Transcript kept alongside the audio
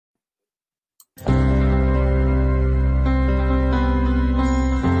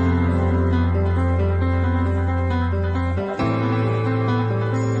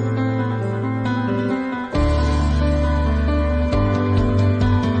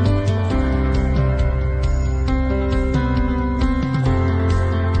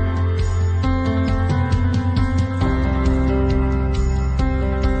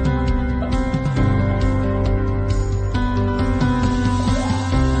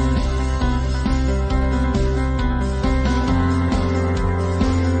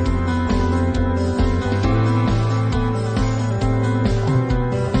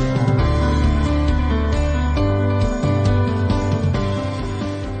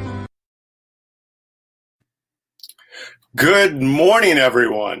Good morning,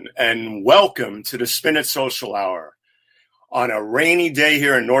 everyone, and welcome to the Spin It Social Hour. On a rainy day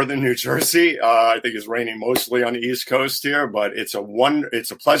here in northern New Jersey, I think it's raining mostly on the East Coast here, but it's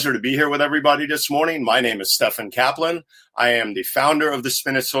a pleasure to be here with everybody this morning. My name is Stefan Kaplan. I am the founder of the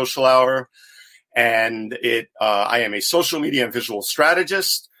Spin It Social Hour, and I am a social media and visual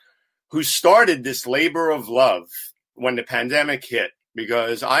strategist who started this labor of love when the pandemic hit.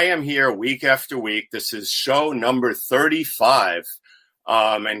 Because I am here week after week. This is show number 35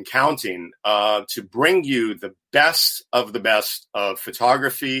 and counting to bring you the best of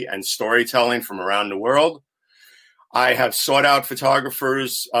photography and storytelling from around the world. I have sought out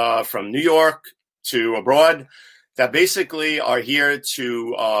photographers from New York to abroad that basically are here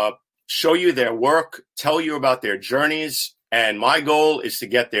to show you their work, tell you about their journeys. And my goal is to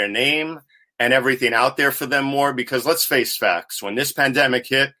get their name and everything out there for them more, because let's face facts. When this pandemic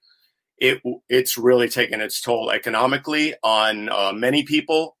hit, it's really taken its toll economically on many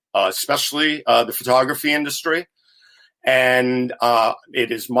people, especially the photography industry. And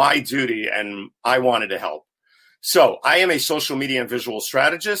it is my duty, and I wanted to help. So I am a social media and visual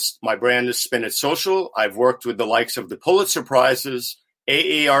strategist. My brand is Spin It Social. I've worked with the likes of the Pulitzer Prizes,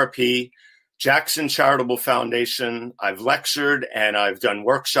 AARP, Jackson Charitable Foundation. I've lectured and I've done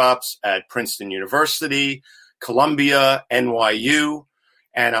workshops at Princeton University, Columbia, NYU,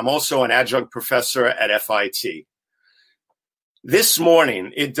 and I'm also an adjunct professor at FIT. This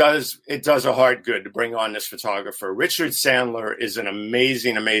morning, it does a heart good to bring on this photographer. Richard Sandler is an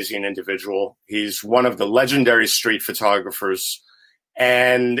amazing, amazing individual. He's one of the legendary street photographers,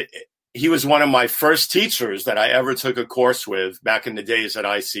 and he was one of my first teachers that I ever took a course with back in the days at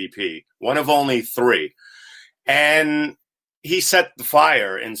ICP, one of only 3. And he set the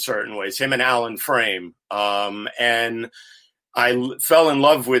fire in certain ways, him and Alan Frame. And I fell in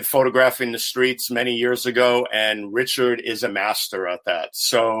love with photographing the streets many years ago, and Richard is a master at that.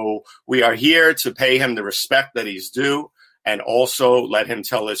 So we are here to pay him the respect that he's due and also let him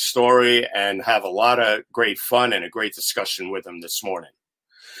tell his story and have a lot of great fun and a great discussion with him this morning.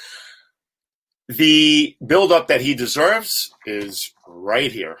 The buildup that he deserves is right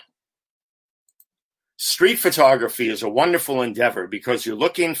here. Street photography is a wonderful endeavor because you're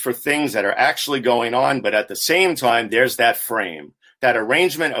looking for things that are actually going on, but at the same time, there's that frame. That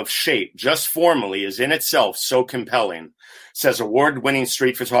arrangement of shape just formally is in itself so compelling, says award-winning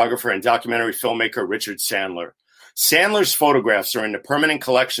street photographer and documentary filmmaker Richard Sandler. Sandler's photographs are in the permanent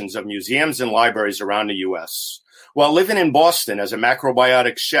collections of museums and libraries around the U.S. While living in Boston as a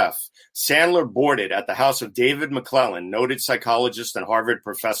macrobiotic chef, Sandler boarded at the house of David McClellan, noted psychologist and Harvard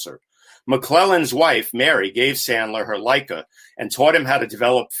professor. McClellan's wife, Mary, gave Sandler her Leica and taught him how to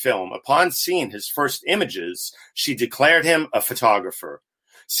develop film. Upon seeing his first images, she declared him a photographer.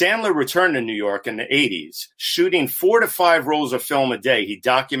 Sandler returned to New York in the 80s. Shooting 4 to 5 rolls of film a day, he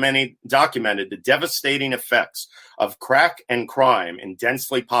documented the devastating effects of crack and crime in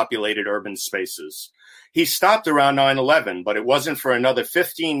densely populated urban spaces. He stopped around 9/11, but it wasn't for another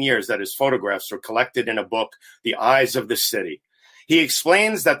 15 years that his photographs were collected in a book, The Eyes of the City. He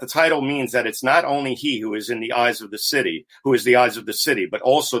explains that the title means that it's not only he who is in the eyes of the city, but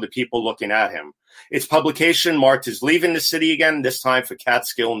also the people looking at him. Its publication marked his leaving the city again, this time for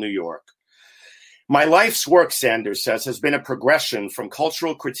Catskill, New York. My life's work, Sanders says, has been a progression from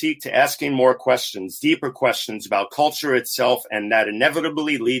cultural critique to asking more questions, deeper questions about culture itself, and that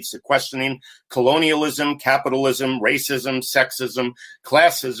inevitably leads to questioning colonialism, capitalism, racism, sexism,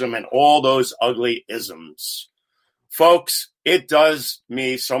 classism, and all those ugly isms. Folks, it does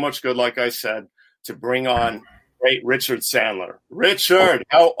me so much good, like I said, to bring on great Richard Sandler. Richard,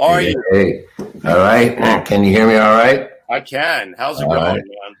 how are you? Hey, all right. Can you hear me all right? I can. How's it going, man?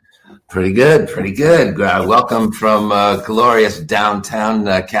 Pretty good. Welcome from glorious downtown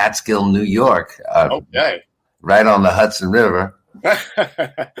Catskill, New York. Okay. Right on the Hudson River.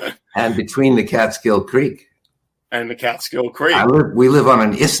 And between the Catskill Creek. And the Catskill Creek. We live on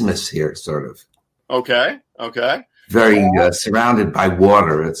an isthmus here, sort of. Okay. Very surrounded by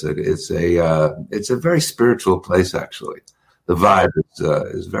water. It's a very spiritual place, actually. The vibe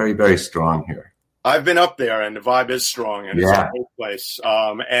is very, very strong here. I've been up there, and the vibe is strong, and it's a great place.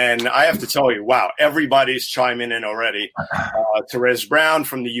 And I have to tell you, wow, everybody's chiming in already. Therese Brown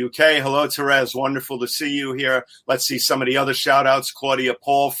from the UK. Hello, Therese. Wonderful to see you here. Let's see some of the other shout-outs. Claudia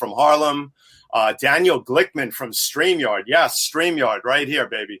Paul from Harlem. Daniel Glickman from StreamYard. Yes, StreamYard right here,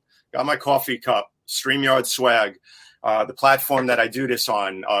 baby. Got my coffee cup. StreamYard swag. The platform that I do this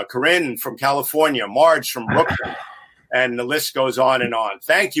on. Corinne from California. Marge from Brooklyn. and the list goes on and on.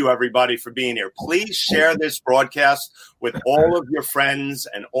 Thank you, everybody, for being here. Please share this broadcast with all of your friends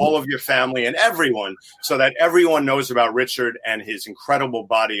and all of your family and everyone so that everyone knows about Richard and his incredible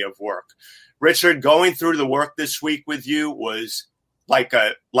body of work. Richard, going through the work this week with you was like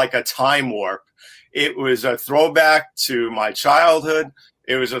a time warp. It was a throwback to my childhood.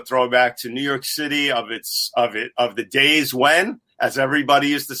 It was a throwback to New York City of the days when, as everybody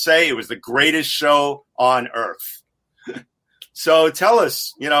used to say, it was the greatest show on earth. So tell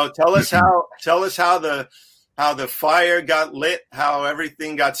us how the fire got lit, how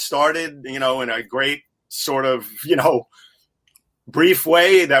everything got started, in a great sort of, brief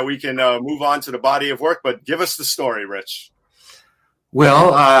way that we can move on to the body of work. But give us the story, Rich.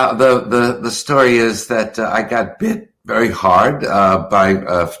 Well, the story is that I got bit very hard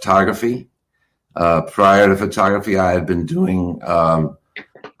by photography. Prior to photography, I had been doing a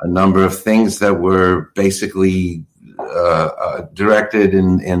number of things that were basically directed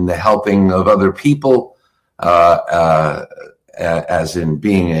in the helping of other people, as in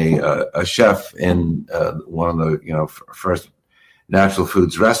being a chef in one of the first natural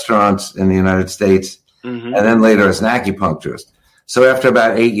foods restaurants in the United States, and then later as an acupuncturist. So after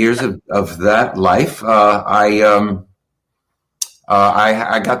about 8 years of that life, I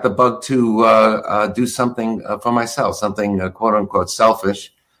got the bug to do something for myself, something quote unquote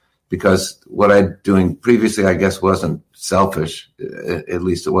selfish, because what I'd doing previously, I guess, wasn't selfish. At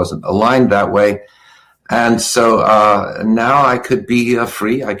least it wasn't aligned that way. And so now I could be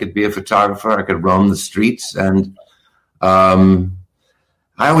free. I could be a photographer. I could roam the streets. And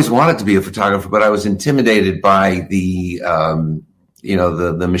I always wanted to be a photographer, but I was intimidated by the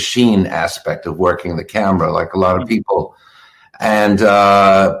machine aspect of working the camera, like a lot of people. And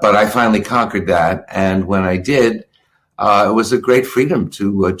but I finally conquered that. And when I did, it was a great freedom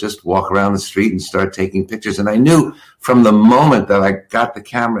to just walk around the street and start taking pictures. And I knew from the moment that I got the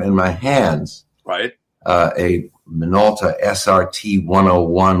camera in my hands, right, a Minolta SRT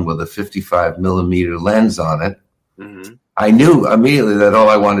 101 with a 55 millimeter lens on it, I knew immediately that all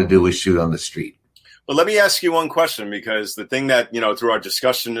I wanted to do was shoot on the street. Well, let me ask you one question, because the thing that, through our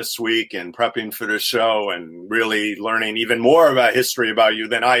discussion this week and prepping for the show and really learning even more about history about you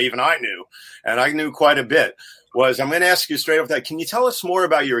than I knew, and I knew quite a bit, was I'm going to ask you straight off that. Can you tell us more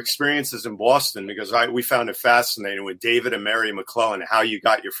about your experiences in Boston? Because we found it fascinating with David and Mary McClellan, how you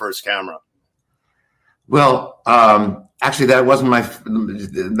got your first camera. Well, actually, that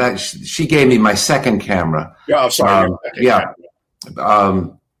wasn't she gave me my second camera. Yeah, I'm sorry.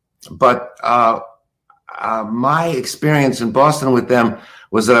 But my experience in Boston with them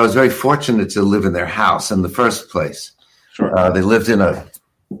was that I was very fortunate to live in their house in the first place. Sure. They lived in a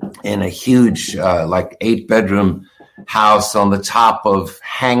huge, 8-bedroom house on the top of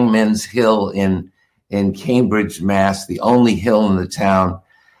Hangman's Hill in Cambridge, Mass., the only hill in the town.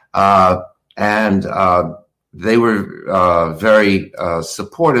 And they were very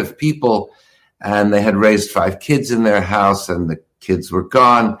supportive people, and they had raised 5 kids in their house, and the kids were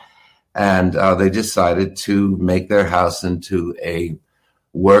gone. And they decided to make their house into a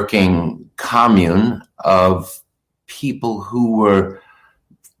working commune of people who were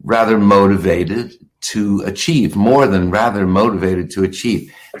rather motivated to achieve, more than rather motivated to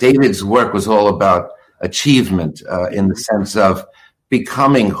achieve. David's work was all about achievement in the sense of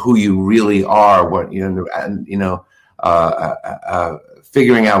becoming who you really are,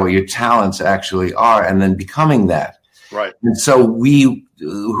 figuring out what your talents actually are, and then becoming that. Right. And so we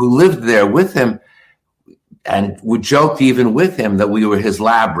who lived there with him and would joke even with him that we were his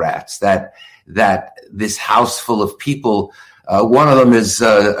lab rats, that this house full of people, one of them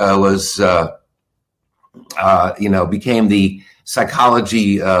became the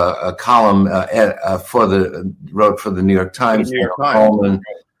psychology column wrote for the New York Times.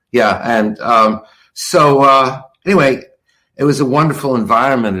 Anyway, it was a wonderful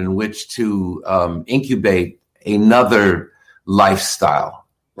environment in which to incubate another lifestyle,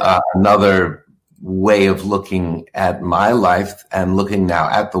 another way of looking at my life and looking now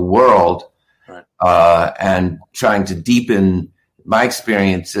at the world, and trying to deepen my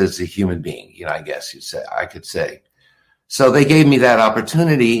experience as a human being, I guess I could say. So they gave me that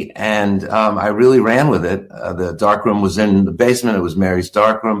opportunity, and I really ran with it. The darkroom was in the basement. It was Mary's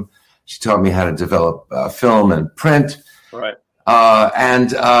darkroom. She taught me how to develop film and print. Right. And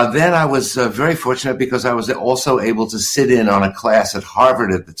then I was very fortunate because I was also able to sit in on a class at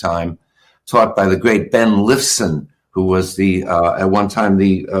Harvard at the time, taught by the great Ben Lifson, who was at one time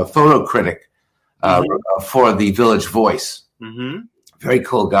the photo critic for the Village Voice. Mm-hmm. Very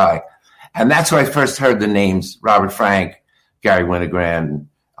cool guy. And that's where I first heard the names Robert Frank, Gary Winogrand,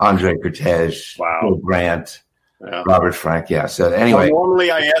 Andre Cortez, Bill Grant, Yeah. Robert Frank. Yeah. So anyway, normally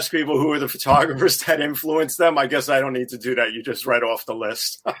I ask people who are the photographers that influenced them. I guess I don't need to do that. You just read off the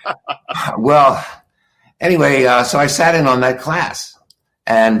list. well, anyway, so I sat in on that class,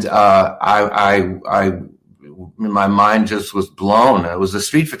 and my mind just was blown. It was a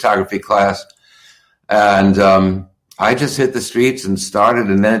street photography class, and I just hit the streets and started.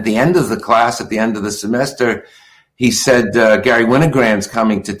 And then at the end of the class, at the end of the semester, he said, Gary Winogrand's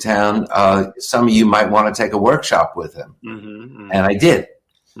coming to town. Some of you might want to take a workshop with him. And I did.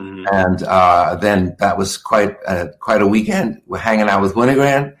 And then that was quite a weekend. We're hanging out with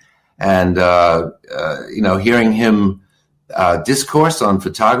Winogrand and, hearing him discourse on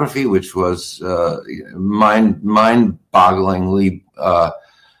photography, which was mind-bogglingly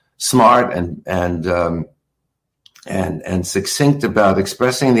smart and succinct about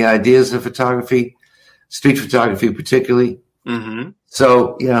expressing the ideas of photography, street photography particularly.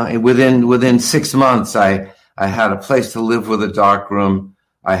 So, within 6 months, I had a place to live with a dark room.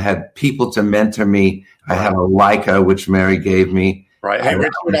 I had people to mentor me. I had a Leica, which Mary gave me. Right. Hey,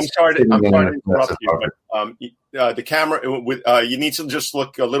 Richard, I'm sorry to interrupt you, but the camera, you need to just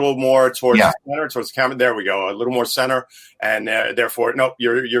look a little more towards the center, towards the camera. There we go. A little more center. And therefore, no,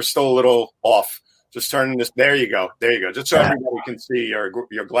 you're still a little off. Just turn this. There you go. There you go. Just so everybody can see your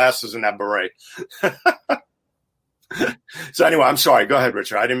glasses and that beret. So anyway, I'm sorry. Go ahead,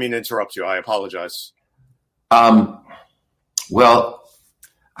 Richard. I didn't mean to interrupt you. I apologize. Well,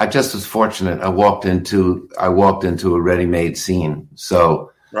 I just was fortunate. I walked into a ready-made scene.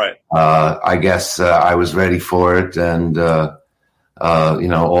 So right. I guess I was ready for it, and all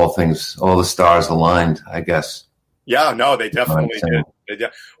the stars aligned, I guess. Yeah, no, they definitely did.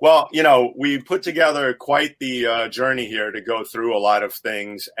 Well, we put together quite the journey here to go through a lot of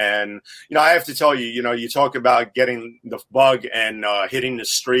things. And, I have to tell you, you talk about getting the bug and hitting the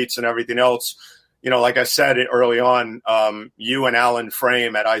streets and everything else. Like I said early on, you and Alan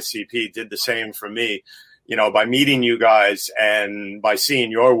Frame at ICP did the same for me. By meeting you guys and by seeing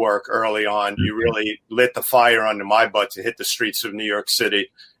your work early on, you really lit the fire under my butt to hit the streets of New York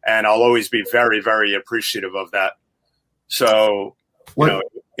City. And I'll always be very, very appreciative of that. So,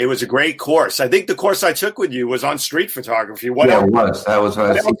 it was a great course. I think the course I took with you was on street photography. It was. That was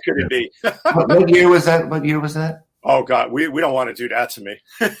what else could it be? What year was that? Oh, God, we don't want to do that to me.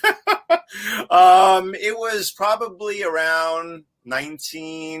 It was probably around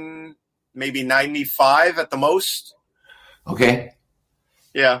 95 at the most. Okay.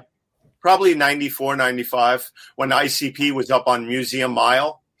 Yeah, probably 94, 95 when ICP was up on Museum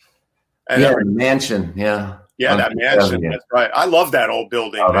Mile. And the mansion, yeah. Yeah, that mansion. That's right. I love that old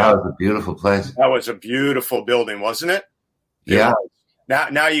building. Oh, that was a beautiful place. That was a beautiful building, wasn't it? Yeah.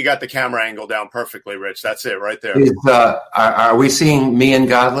 Now you got the camera angle down perfectly, Rich. That's it right there. Are we seeing me and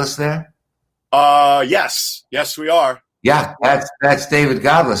Godless there? Yes, we are. Yeah, that's David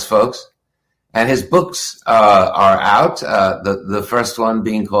Godless, folks, and his books are out. The first one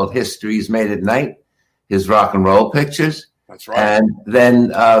being called "Histories Made at Night," his rock and roll pictures. That's right. And then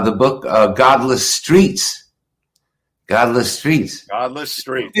the book "Godless Streets." Godless Streets. Godless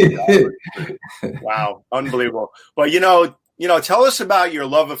Streets. Wow, unbelievable. But tell us about your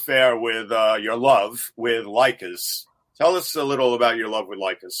love affair with Leicas. Tell us a little about your love with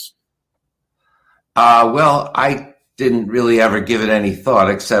Leicas. Well, I didn't really ever give it any thought,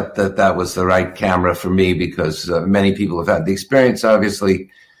 except that was the right camera for me because many people have had the experience. Obviously,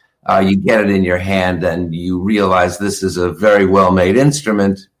 you get it in your hand and you realize this is a very well-made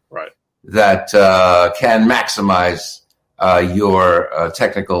instrument, right, that can maximize your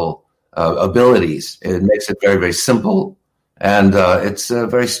technical abilities. It makes it very, very simple. And it's a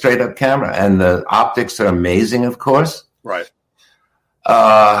very straight up camera, and the optics are amazing, of course. Right.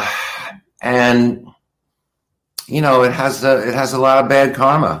 And it has a lot of bad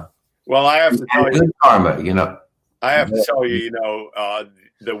karma. Well, I have to tell you, good karma. I have to tell you,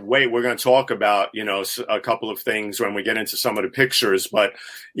 the way we're going to talk about, a couple of things when we get into some of the pictures. But,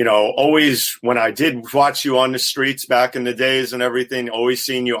 always when I did watch you on the streets back in the days and everything, always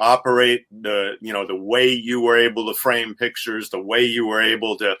seeing you operate, the way you were able to frame pictures, the way you were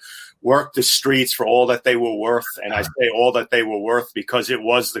able to work the streets for all that they were worth. And I say all that they were worth because it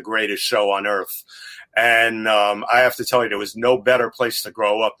was the greatest show on earth. And I have to tell you, there was no better place to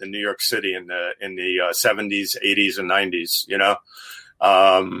grow up than New York City in the 70s, 80s, and 90s,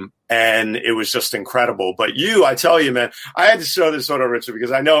 and it was just incredible. But I tell you, man, I had to show this photo, Richard,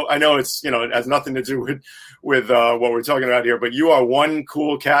 because I know it's, it has nothing to do with what we're talking about here, but you are one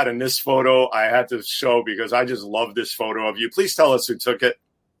cool cat in this photo. I had to show because I just love this photo of you. Please tell us who took it.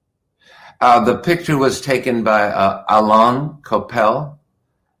 The picture was taken by Alain Coppel.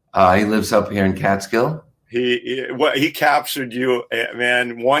 He lives up here in Catskill. He captured you,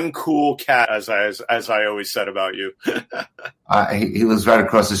 man. One cool cat, as I always said about you. He was right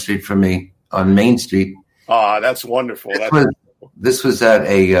across the street from me on Main Street. That's wonderful. This was at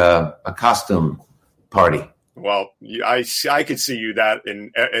a costume party. Well, I could see you in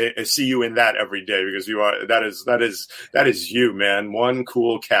that every day, because that is you, man. One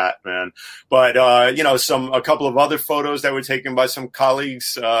cool cat, man. But a couple of other photos that were taken by some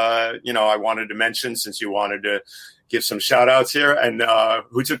colleagues. I wanted to mention, since you wanted to give some shout outs here. And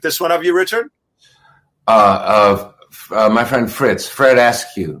who took this one of you, Richard? My friend Fred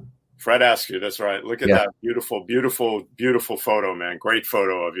Askew. Fred Askew, that's right. Look at that beautiful, beautiful, beautiful photo, man. Great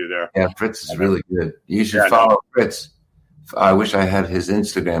photo of you there. Yeah, Fritz is really good. You should follow Fritz. I wish I had his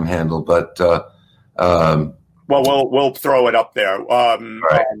Instagram handle, but well, we'll throw it up there.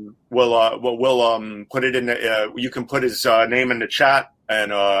 Right. We'll put it in. You can put his name in the chat,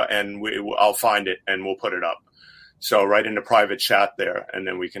 and I'll find it and we'll put it up. So right in the private chat there, and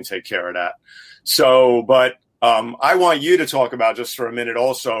then we can take care of that. So, but. I want you to talk about, just for a minute,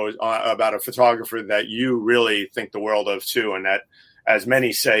 also about a photographer that you really think the world of too, and that, as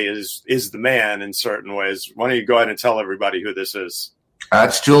many say, is the man in certain ways. Why don't you go ahead and tell everybody who this is?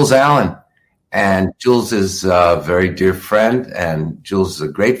 It's Jules Allen, and Jules is a very dear friend, and Jules is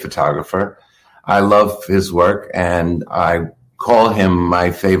a great photographer. I love his work, and I call him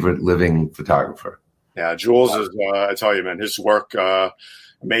my favorite living photographer. Yeah, Jules is. I tell you, man, his work.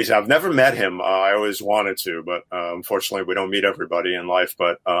 Amazing. I've never met him. I always wanted to, but unfortunately, we don't meet everybody in life.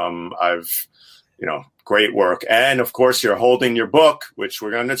 But great work. And of course, you're holding your book, which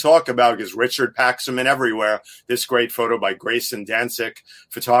we're going to talk about, because Richard packs them in everywhere. This great photo by Grayson Dancic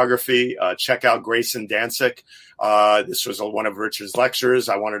Photography. Check out Grayson Dancic. This was one of Richard's lectures.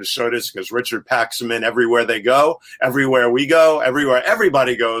 I wanted to show this because Richard packs them in everywhere they go, everywhere we go, everywhere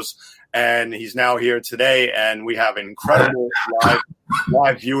everybody goes. And he's now here today, and we have incredible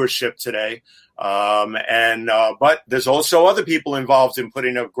live viewership today. But there's also other people involved in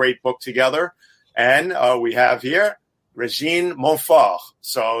putting a great book together. And we have here Regine Montfort.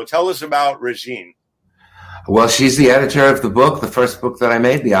 So tell us about Regine. Well, she's the editor of the book, the first book that I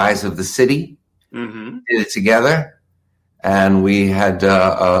made, The Eyes of the City. Mm-hmm. Did it together, and we had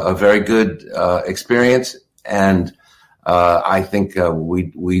a very good experience. And I think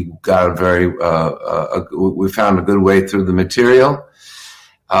we got we found a good way through the material.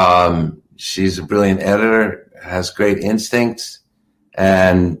 She's a brilliant editor, has great instincts,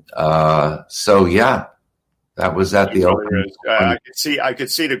 and that was at the opening. I could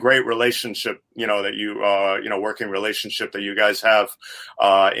see the great relationship, that you, working relationship that you guys have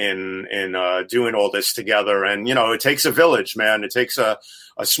in doing all this together. And it takes a village, man. It takes a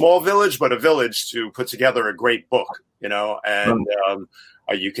small village, but a village to put together a great book. And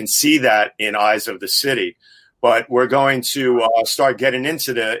you can see that in Eyes of the City. But we're going to start getting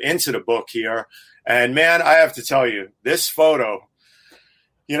into the book here. And man, I have to tell you, this photo,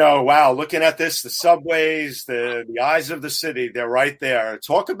 wow, looking at this, the subways, the Eyes of the City, they're right there.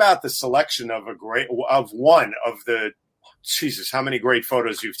 Talk about the selection of one of the, Jesus, how many great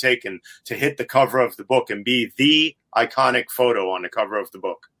photos you've taken to hit the cover of the book and be the iconic photo on the cover of the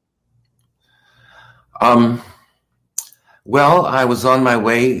book. Well, I was on my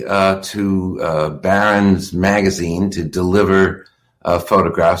way to Barron's magazine to deliver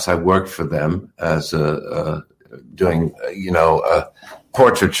photographs. I worked for them as doing,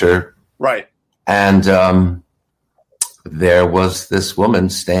 portraiture. Right. And there was this woman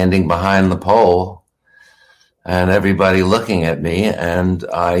standing behind the pole and everybody looking at me. And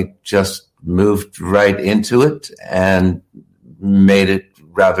I just moved right into it and made it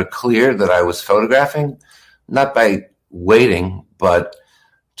rather clear that I was photographing, not by waiting, but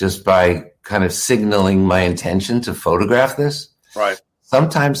just by kind of signaling my intention to photograph this. Right.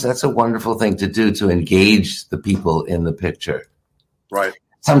 Sometimes that's a wonderful thing to do, to engage the people in the picture. Right.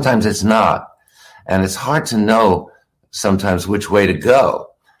 Sometimes it's not. And it's hard to know sometimes which way to go.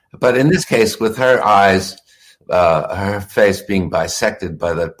 But in this case, with her eyes, her face being bisected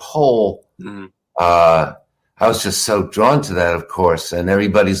by that pole, I was just so drawn to that, of course, and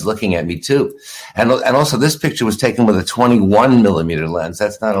everybody's looking at me too. And also, this picture was taken with a 21 millimeter lens.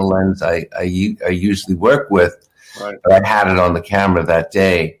 That's not a lens I usually work with, right. But I had it on the camera that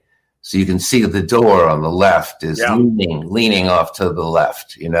day, so you can see the door on the left is leaning off to the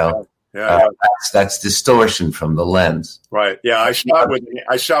left. That's distortion from the lens. Right. Yeah, I shot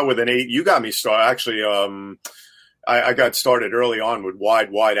with an 8. You got me started. Actually, I got started early on with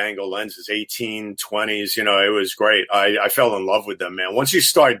wide angle lenses, 18, 20s. You know, it was great. I fell in love with them, man. Once you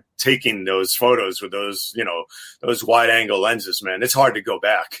start taking those photos with those, you know, those wide angle lenses, man, it's hard to go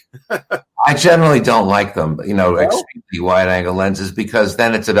back. I generally don't like them, you know, Well, extremely wide angle lenses, because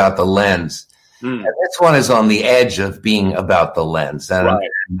then it's about the lens. mm, And this one is on the edge of being about the lens. And, right,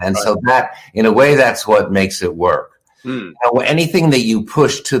 and right. so that, in a way, that's what makes it work. Mm, Now, anything that you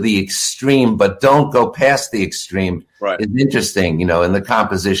push to the extreme, but don't go past the extreme, right, is interesting, you know, in the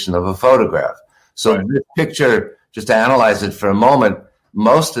composition of a photograph. So right. this picture, just to analyze it for a moment,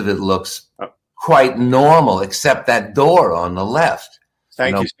 most of it looks Oh, quite normal, except that door on the left.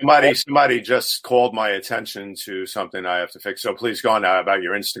 thank You you. know, Somebody just called my attention to something I have to fix. So please go on now about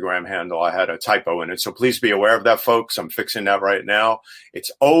your Instagram handle. I had a typo in it. So please be aware of that, folks. I'm fixing that right now.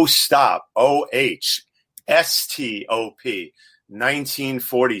 It's OHSTOP, OHSTOP,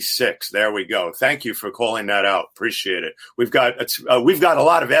 1946. There we go. Thank you for calling that out. Appreciate it. We've got a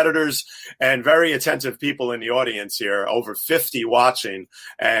lot of editors and very attentive people in the audience here, over 50 watching,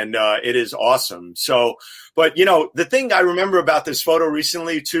 and it is awesome. So, but you know, the thing I remember about this photo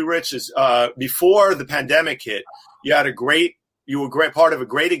recently too, Rich, is before the pandemic hit, you were part of a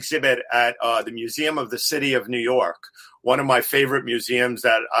great exhibit at the Museum of the City of New York, one of my favorite museums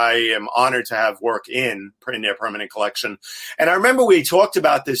that I am honored to have work in their permanent collection. And I remember we talked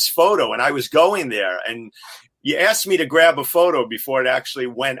about this photo, and I was going there, and you asked me to grab a photo before it actually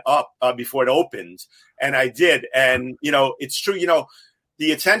went up, before it opened, and I did. And, you know, it's true, you know,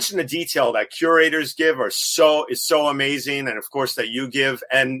 the attention to detail that curators give is so amazing, and of course that you give.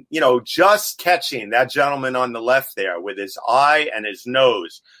 And, you know, just catching that gentleman on the left there with his eye and his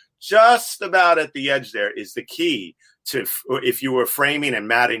nose just about at the edge there is the key to if you were framing and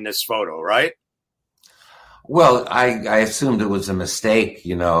matting this photo, right? well, I assumed it was a mistake,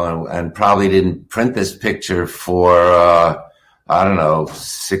 you know, and probably didn't print this picture for, I don't know,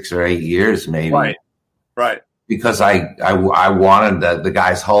 6 or 8 years, maybe. Right. Because I wanted the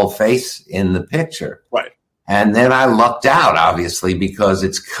guy's whole face in the picture. Right. And then I lucked out, obviously, because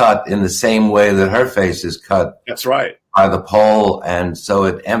it's cut in the same way that her face is cut. That's right. By the pole. And so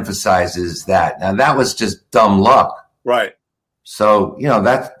it emphasizes that. Now, that was just dumb luck. Right. So, you know,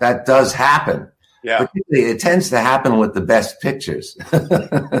 that does happen. Yeah. Particularly, it tends to happen with the best pictures.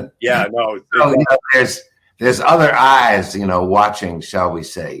 Yeah, no. So, you know, there's other eyes, you know, watching, shall we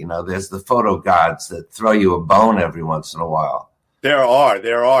say. You know, there's the photo gods that throw you a bone every once in a while. There are.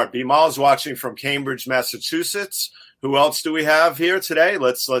 Bimal's watching from Cambridge, Massachusetts. Who else do we have here today?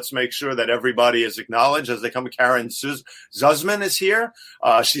 Let's make sure that everybody is acknowledged as they come. Karen Zuzman is here.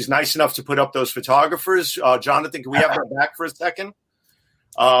 She's nice enough to put up those photographers. Jonathan, can we have that back for a second?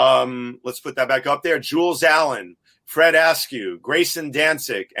 Let's put that back up there. Jules Allen, Fred Askew, Grayson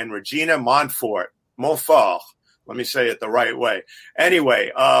Danzig, and Regina Montfort. Let me say it the right way.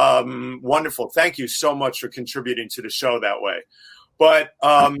 Anyway, wonderful. Thank you so much for contributing to the show that way. But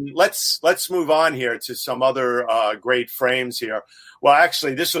let's move on here to some other great frames here. Well,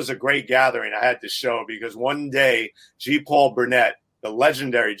 actually, this was a great gathering I had to show because one day G. Paul Burnett, the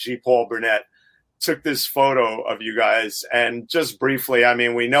legendary G. Paul Burnett, took this photo of you guys. And just briefly, I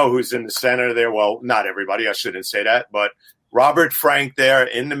mean, we know who's in the center there. Well, not everybody. I shouldn't say that. But Robert Frank there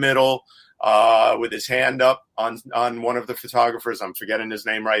in the middle with his hand up on one of the photographers. I'm forgetting his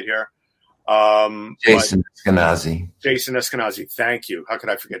name right here. Jason Eskenazi. Thank you. How could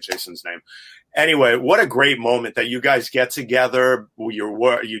I forget Jason's name? Anyway, what a great moment that you guys get together.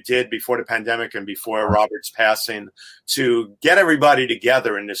 You did before the pandemic and before Robert's passing to get everybody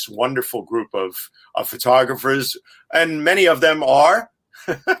together in this wonderful group of photographers. And many of them are.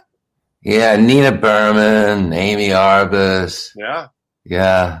 Yeah. Nina Berman, Amy Arbus. Yeah.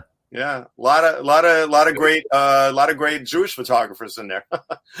 A lot of great Jewish photographers in there.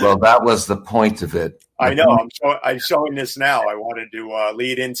 Well, that was the point of it. I know. I'm showing this now. I wanted to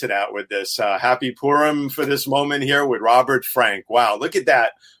lead into that with this Happy Purim for this moment here with Robert Frank. Wow, look at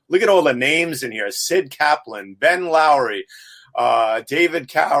that! Look at all the names in here: Sid Kaplan, Ben Lowry, David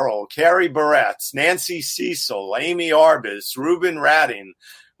Carroll, Carrie Barretts, Nancy Cecil, Amy Arbus, Reuben Radding.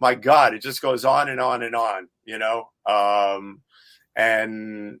 My God, it just goes on and on and on. You know.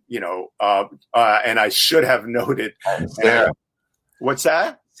 And I should have noted Sarah. What's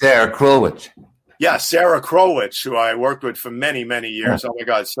that? Sarah Krulwich. Yeah, Sarah Krulwich, who I worked with for many, many years. Oh my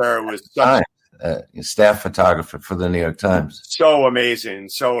God, Sarah was such staff photographer for the New York Times. So amazing.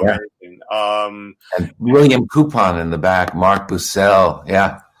 And William Coupon in the back, Mark Bussell.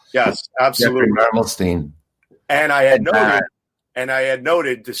 Yeah. Yes, absolutely. Jeffrey Mermelstein. And I had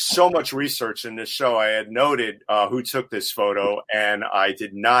noted there's so much research in this show. I had noted who took this photo, and I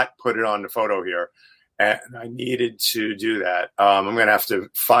did not put it on the photo here. and I needed to do that. I'm going to have to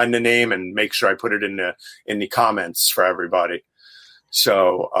find the name and make sure I put it in the comments for everybody.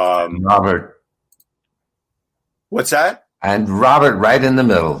 So, Robert. What's that? And Robert right in the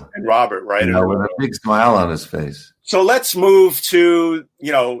middle. And Robert right in the middle. With a big smile on his face. So let's move to,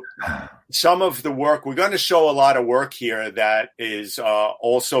 some of the work. We're going to show a lot of work here that is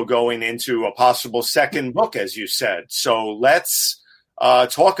also going into a possible second book, as you said. So let's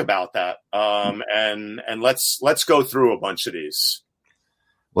talk about that, and let's go through a bunch of these.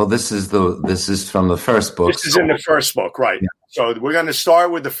 Well, this is from the first book. This is in the first book, right? Yeah. So we're going to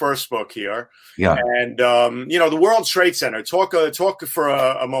start with the first book here. Yeah. And the World Trade Center. Talk for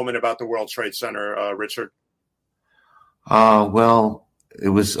a moment about the World Trade Center, Richard. Well, it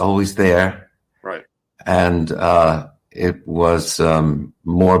was always there. Right. And it was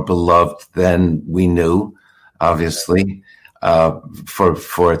more beloved than we knew, obviously,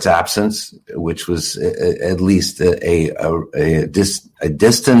 for its absence, which was at least a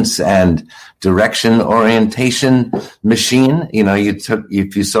distance and direction orientation machine.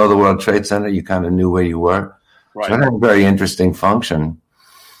 If you saw the World Trade Center, you kind of knew where you were. Right. So it had a very interesting function.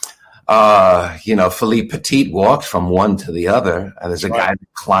 Philippe Petit walked from one to the other, and there's a guy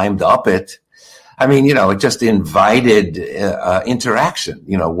that climbed up it. I mean, it just invited interaction,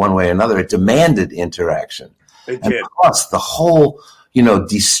 one way or another. It demanded interaction. It did. And plus, the whole,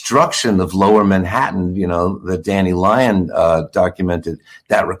 destruction of Lower Manhattan, that Danny Lyon documented,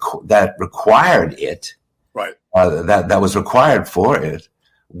 that required it. Right. That was required for it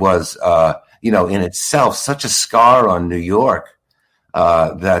was, in itself such a scar on New York.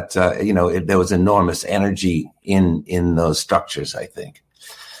 There was enormous energy in those structures, I think.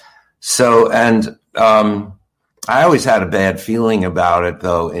 So, and I always had a bad feeling about it,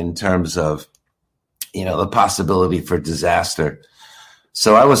 though, in terms of, the possibility for disaster.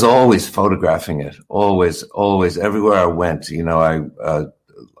 So I was always photographing it, always, everywhere I went.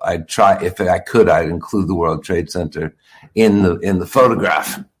 I'd try, if I could, I'd include the World Trade Center in the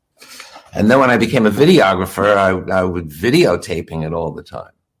photograph. And then when I became a videographer, I would videotaping it all the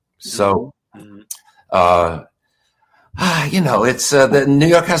time. So, it's the New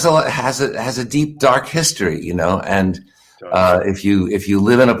York has a deep, dark history, and if you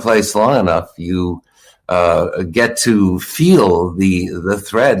live in a place long enough, you get to feel the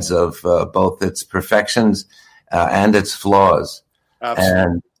threads of both its perfections and its flaws. Absolutely.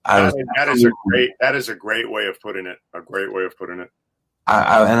 And that is a great way of putting it. A great way of putting it.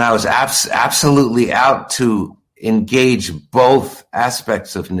 I was absolutely out to engage both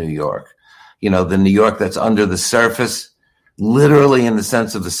aspects of New York. The New York that's under the surface, literally in the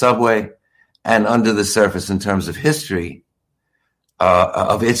sense of the subway, and under the surface in terms of history,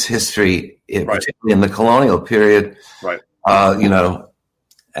 of its history, particularly in the colonial period. Right.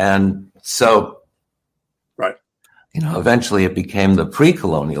 And so, eventually it became the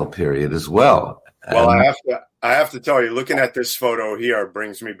pre-colonial period as well. Well, I have to tell you, looking at this photo here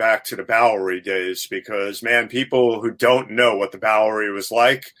brings me back to the Bowery days because, man, people who don't know what the Bowery was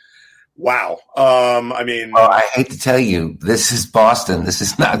like, wow. I hate to tell you, this is Boston. This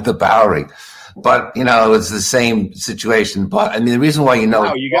is not the Bowery. But, it's the same situation. But, the reason why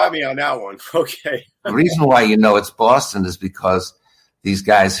Wow, you got me on that one. Okay. The reason why it's Boston is because these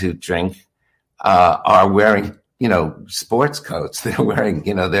guys who drink are wearing sports coats. They're wearing,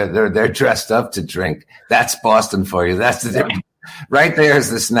 they're dressed up to drink. That's Boston for you. That's the difference. Right there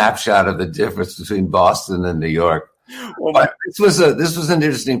is the snapshot of the difference between Boston and New York. Well, but this was an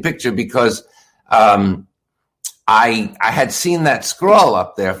interesting picture because I had seen that scroll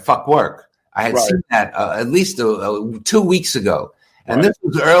up there. Fuck work. I had seen that at least 2 weeks ago, and this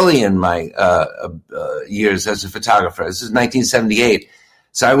was early in my years as a photographer. This is 1978.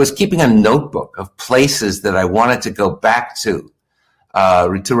 So I was keeping a notebook of places that I wanted to go back to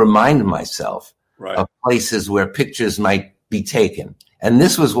remind myself of places where pictures might be taken. And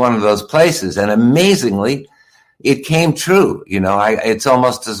this was one of those places. And amazingly, it came true. It's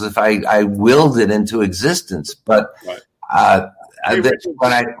almost as if I willed it into existence. But when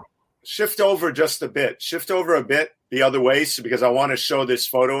I shift over just a bit, the other way, because I want to show this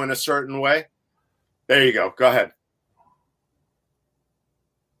photo in a certain way. There you go. Go ahead.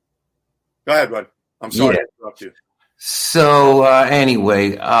 Go ahead, bud. I'm sorry to interrupt you. So anyway,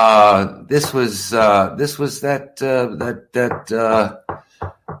 this was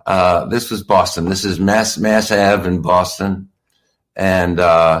Boston. This is Mass Ave in Boston, and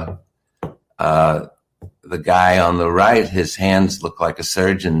the guy on the right, his hands look like a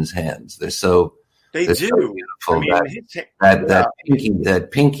surgeon's hands. They're so beautiful. That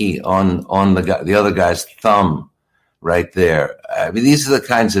pinky on the other guy's thumb right there. I mean, these are the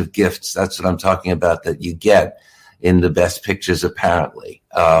kinds of gifts, that's what I'm talking about, that you get in the best pictures, apparently.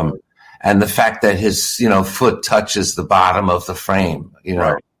 And the fact that his, foot touches the bottom of the frame,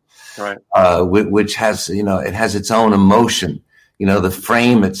 Right. Which has, it has its own emotion. The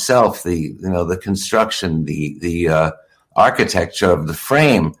frame itself, the construction, the architecture of the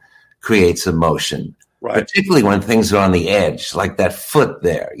frame creates emotion. Right. Particularly when things are on the edge, like that foot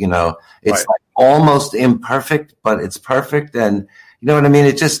there, it's like almost imperfect, but it's perfect. And you know what I mean?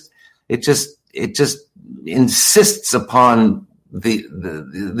 It just insists upon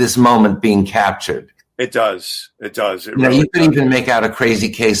this moment being captured. It does. It really you could even make out a crazy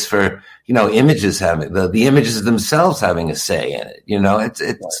case for, images having the images themselves having a say in it.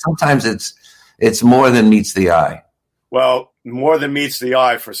 Sometimes it's more than meets the eye. Well, more than meets the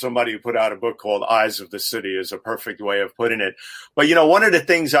eye for somebody who put out a book called Eyes of the City is a perfect way of putting it. But, one of the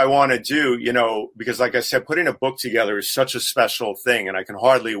things I want to do, because like I said, putting a book together is such a special thing, and I can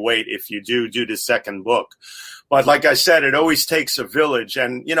hardly wait if you do the second book. But like I said, it always takes a village.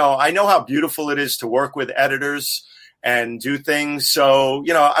 And, I know how beautiful it is to work with editors and do things. So,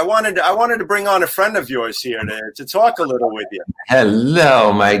 I wanted to bring on a friend of yours here to talk a little with you.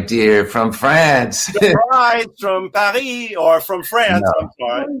 Hello, my dear, from France. Right, from Paris or from France. No. I'm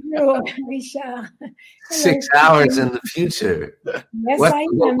sorry. Bonjour, Richard. 6 hours in the future. Yes,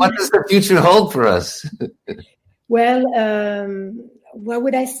 what does the future hold for us? Well, what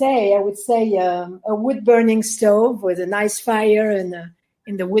would I say? I would say a wood-burning stove with a nice fire and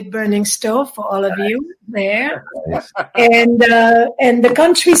in the wood-burning stove for all of you there. And the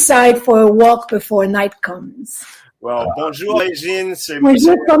countryside for a walk before night comes. Well, bonjour, Régine.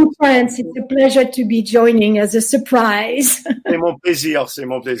 Bonjour from France. It's a pleasure to be joining as a surprise. C'est mon plaisir.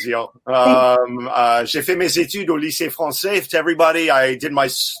 J'ai fait mes études au lycée français. To everybody, I did my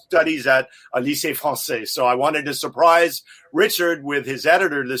studies at a lycée français. So I wanted to surprise Richard with his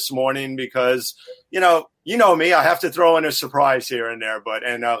editor this morning because, you know me, I have to throw in a surprise here and there.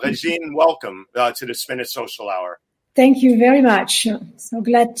 And Régine, welcome to the Spin It Social Hour. Thank you very much. So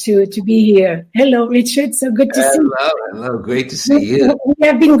glad to be here. Hello, Richard. So good to see you. Hello. Great to see you. We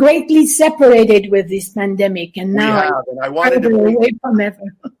have been greatly separated with this pandemic, and now I wanted to bring away from ever.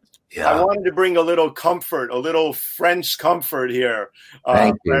 Yeah. I wanted to bring a little comfort, a little French comfort here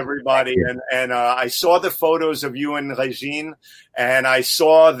for everybody. And I saw the photos of you and Régine, and I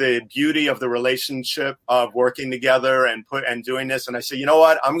saw the beauty of the relationship of working together and doing this. And I said, you know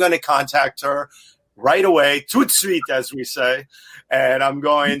what? I'm going to contact her right away, tout de suite, as we say. And I'm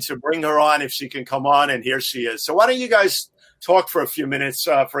going to bring her on if she can come on, and here she is. So why don't you guys talk for a few minutes,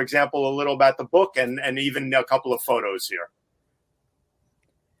 for example, a little about the book and even a couple of photos here.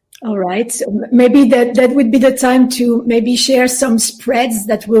 All right. So maybe that would be the time to maybe share some spreads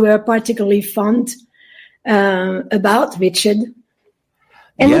that we were particularly fond about, Richard.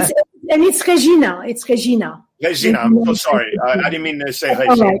 And it's Regina. It's Regina. Regina, I'm so sorry. I didn't mean to say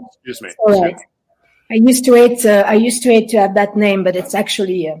Regina. Right. Excuse me. All right. I used to hate to have that name, but it's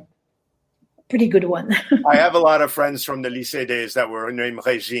actually a pretty good one. I have a lot of friends from the lycée days that were named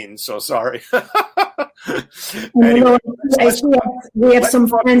Régine, so sorry. Anyway, we have some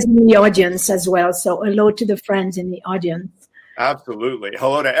friends in the audience as well, so hello to the friends in the audience. Absolutely.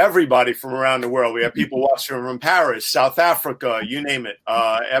 Hello to everybody from around the world. We have people watching from Paris, South Africa, you name it.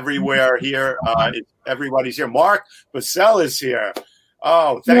 Everywhere here. Everybody's here. Mark Bassell is here.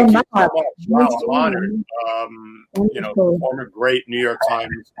 Oh, thank you so much. Wow, I'm honored. Former great New York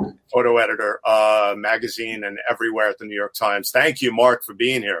Times photo editor, magazine, and everywhere at the New York Times. Thank you, Mark, for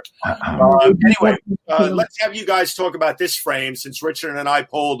being here. Anyway, let's have you guys talk about this frame since Richard and I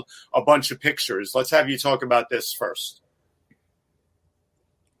pulled a bunch of pictures. Let's have you talk about this first.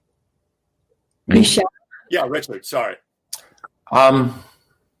 Richard? Yeah, Richard, sorry.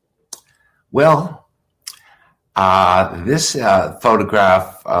 This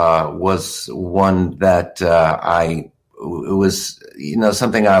photograph was one that it was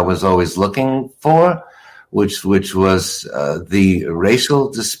something I was always looking for, which was the racial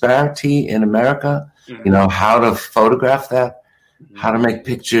disparity in America. Mm-hmm. How to photograph that, mm-hmm. how to make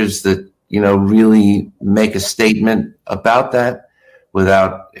pictures that really make a statement about that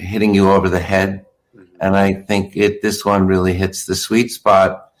without hitting you over the head. Mm-hmm. And I think this one really hits the sweet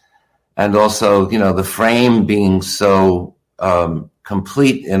spot. And also, the frame being so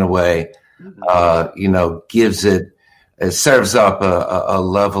complete in a way, gives it serves up a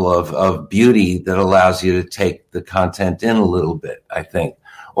level of beauty that allows you to take the content in a little bit, I think,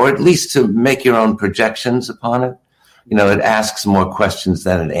 or at least to make your own projections upon it. It asks more questions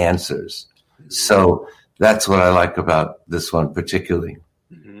than it answers. So that's what I like about this one particularly.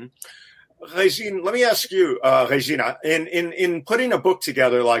 Regine, let me ask you, Regina, in putting a book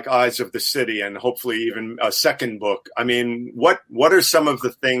together like Eyes of the City, and hopefully even a second book, I mean, what are some of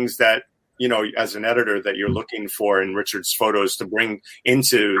the things that, you know, as an editor, that you're looking for in Richard's photos to bring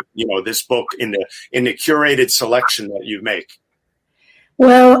into, you know, this book in the curated selection that you make?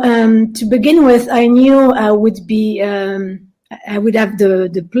 Well, to begin with, I knew I would be, I would have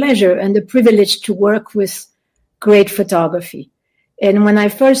the pleasure and the privilege to work with great photography. And when I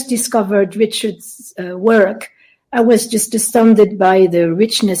first discovered Richard's work, I was just astounded by the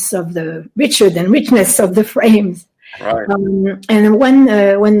richness of the frames. Right. And when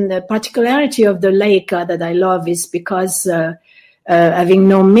the particularity of the Leica that I love is because having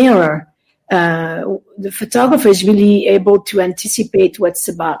no mirror, the photographer is really able to anticipate what's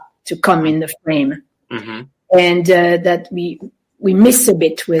about to come in the frame. Mm-hmm. And that we miss a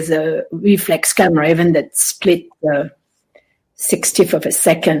bit with a reflex camera, even that split 60th of a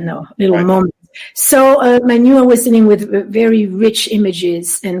second or little right. moment. So I knew I was dealing with very rich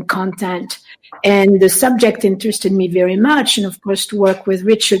images and content, and the subject interested me very much, and of course to work with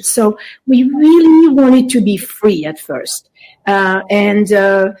Richard. So we really wanted to be free at first,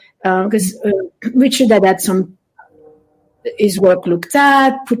 because Richard had his work looked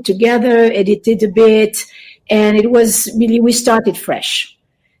at, put together, edited a bit, and it was really, we started fresh.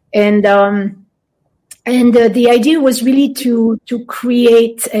 And the idea was really to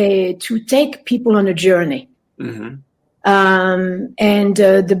create to take people on a journey. Mm-hmm. And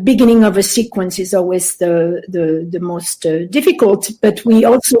the beginning of a sequence is always the most difficult, but we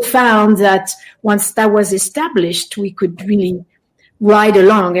also found that once that was established, we could really ride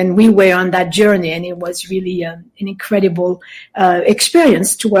along, and we were on that journey, and it was really an incredible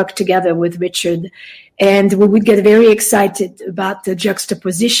experience to work together with Richard. And we would get very excited about the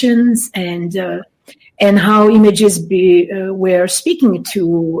juxtapositions and how images were speaking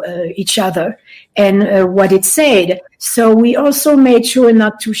to each other and what it said. So we also made sure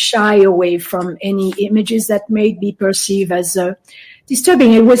not to shy away from any images that may be perceived as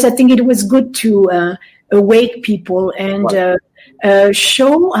disturbing. I think it was good to awake people and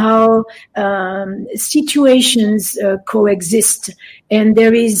show how situations coexist. And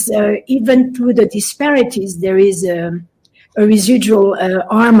there is, even through the disparities, there is a residual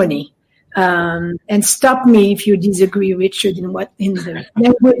harmony. And stop me if you disagree, Richard, in the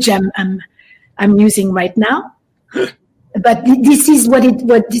language I'm using right now. But this is what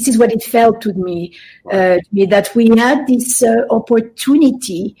it felt to me, that we had this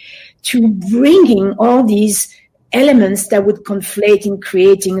opportunity to bring in all these elements that would conflate in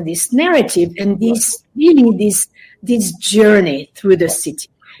creating this narrative and this journey through the city.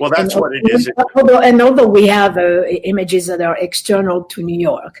 Well, that's what it is. Although we have images that are external to New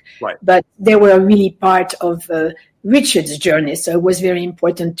York, right. But they were really part of Richard's journey. So it was very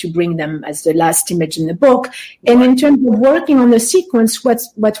important to bring them as the last image in the book. And in terms of working on the sequence,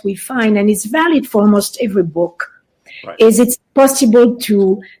 what we find, and it's valid for almost every book, right. is it's possible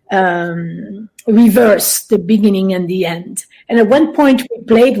to reverse the beginning and the end. And at one point we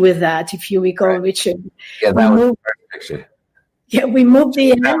played with that, if you recall, right. Richard. Yeah, that was a perfect picture. Yeah, we moved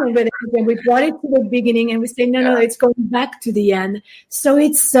the end and we brought it to the beginning, and we say, no, it's going back to the end. So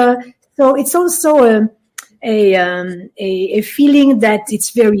it's also a feeling that it's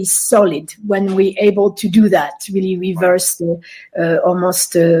very solid when we're able to do that, really reverse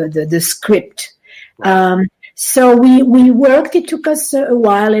almost the script. Right. So we worked. It took us a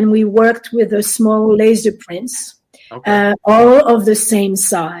while, and we worked with a small laser prints. Okay. All of the same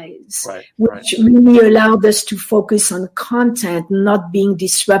size, right, which really allowed us to focus on content, not being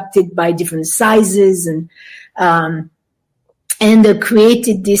disrupted by different sizes, and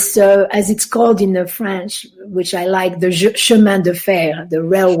created this, as it's called in the French, which I like, the chemin de fer, the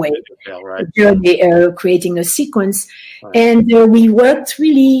railway journey, creating a sequence. Right. And we worked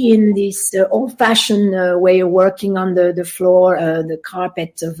really in this old-fashioned way of working on the floor, the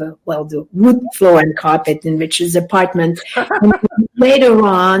carpet of, the wood floor and carpet in Richard's apartment. And later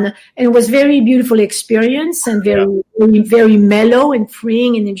on, and it was very beautiful experience and very, very mellow and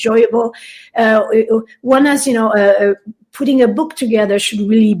freeing and enjoyable. One has, putting a book together should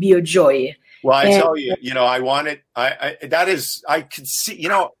really be a joy. Well, I tell you, I could see,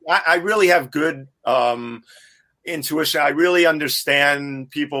 I really have good intuition. I really understand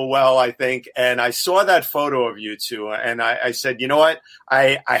people well, I think. And I saw that photo of you two, and I said, you know what?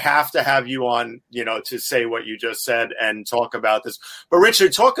 I have to have you on, to say what you just said and talk about this. But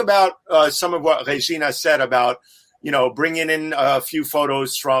Richard, talk about some of what Regina said about bringing in a few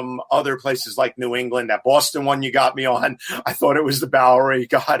photos from other places like New England. That Boston one you got me on, I thought it was the Bowery.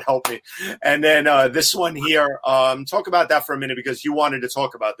 God help me. And then this one here, talk about that for a minute, because you wanted to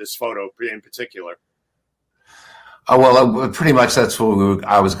talk about this photo in particular. Well, pretty much that's what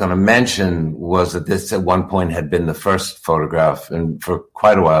I was going to mention, was that this at one point had been the first photograph, and for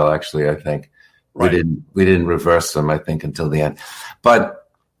quite a while, actually, I think. Right. We didn't reverse them, I think, until the end. But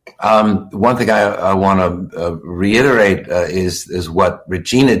one thing I want to reiterate is what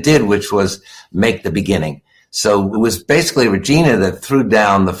Regina did, which was make the beginning. So it was basically Regina that threw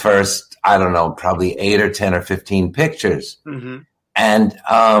down the first, I don't know, probably 8 or 10 or 15 pictures. Mm-hmm. And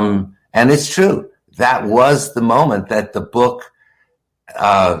it's true. That was the moment that the book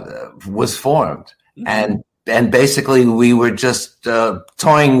was formed. Mm-hmm. And basically we were just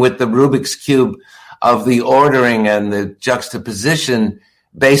toying with the Rubik's Cube of the ordering and the juxtaposition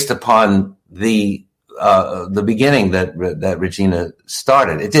based upon the beginning that Regina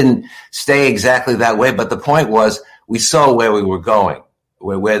started. It didn't stay exactly that way, but the point was we saw where we were going,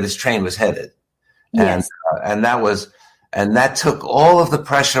 where this train was headed. Yes. And that took all of the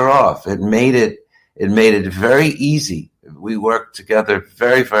pressure off. It made it very easy. We worked together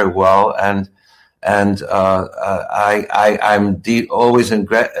very, very well, and I'm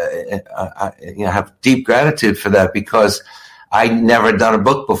have deep gratitude for that, because I'd never done a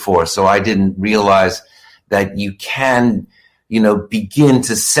book before, so I didn't realize that you can, begin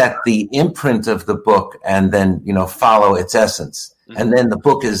to set the imprint of the book and then, follow its essence, mm-hmm. and then the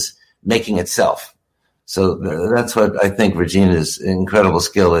book is making itself. So that's what I think Regina's incredible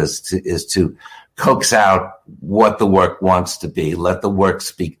skill is to coax out what the work wants to be. Let the work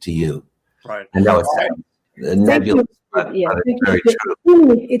speak to you. Right. I know it's nebulous, but it's very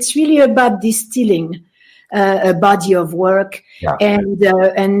true. It's really about distilling a body of work, yeah. and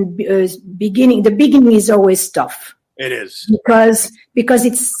beginning. The beginning is always tough. It is because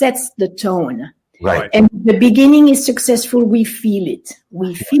it sets the tone. Right. And the beginning is successful. We feel it.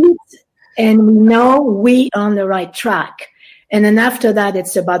 And we know we are on the right track. And then after that,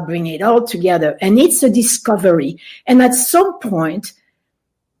 it's about bringing it all together. And it's a discovery. And at some point,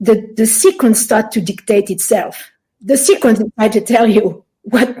 the sequence starts to dictate itself. The sequence is trying to tell you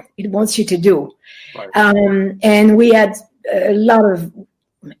what it wants you to do. Right. And we had a lot of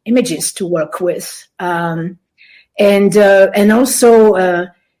images to work with. And also,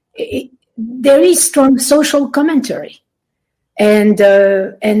 there is strong social commentary. And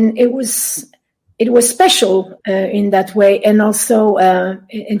it was special in that way, and also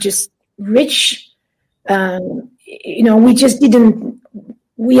and just rich.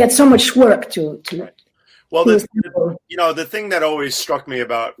 We had so much work to. Well, the thing that always struck me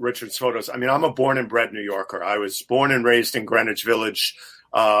about Richard's photos. I mean, I'm a born and bred New Yorker. I was born and raised in Greenwich Village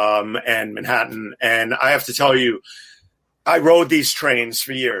and Manhattan, and I have to tell you, I rode these trains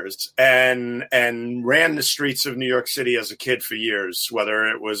for years and ran the streets of New York City as a kid for years, whether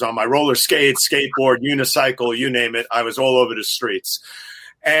it was on my roller skates, skateboard, unicycle, you name it. I was all over the streets.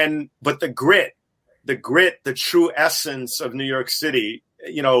 But the grit, the true essence of New York City,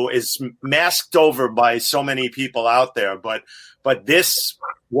 is masked over by so many people out there. But this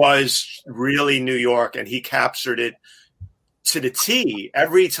was really New York, and he captured it to the T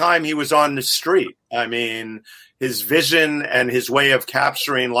every time he was on the street. I mean, his vision and his way of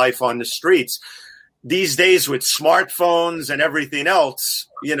capturing life on the streets. These days with smartphones and everything else,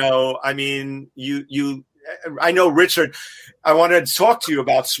 I mean, I know, Richard, I wanted to talk to you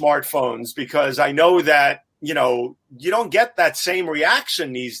about smartphones, because I know that, you don't get that same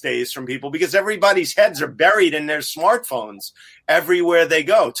reaction these days from people, because everybody's heads are buried in their smartphones everywhere they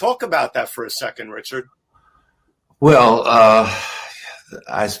go. Talk about that for a second, Richard. Well,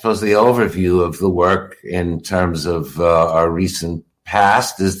 I suppose the overview of the work in terms of our recent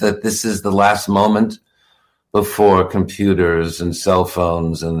past is that this is the last moment before computers and cell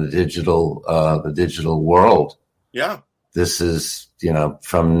phones and the digital world. Yeah. This is,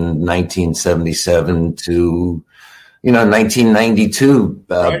 from 1977 to, 1992,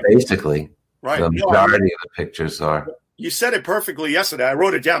 right. Basically. Right. The majority of the pictures are. You said it perfectly yesterday. I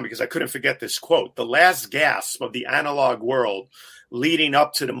wrote it down because I couldn't forget this quote. The last gasp of the analog world leading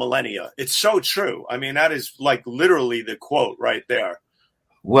up to the millennia. It's so true. I mean, that is like literally the quote right there.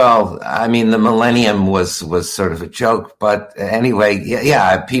 Well, I mean, the millennium was sort of a joke, but anyway,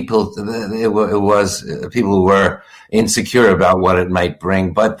 people were insecure about what it might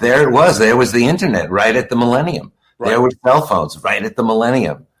bring, but there was the internet right at the millennium. Right. There were cell phones right at the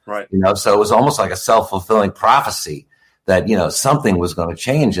millennium. Right. So it was almost like a self-fulfilling prophecy that, something was going to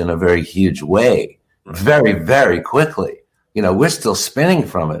change in a very huge way, very, very quickly. We're still spinning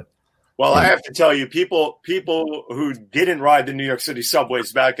from it. Well, I have to tell you, people who didn't ride the New York City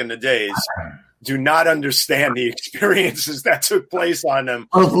subways back in the days do not understand the experiences that took place on them.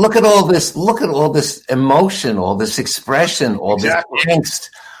 Oh, look at all this! Look at all this emotion, all this expression, all this angst,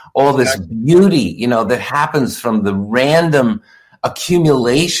 all this beauty. That happens from the random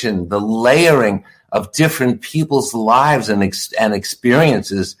accumulation, the layering of different people's lives and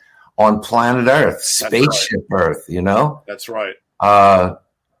experiences on planet Earth, spaceship Earth. That's right.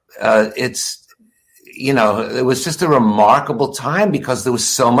 It was just a remarkable time because there was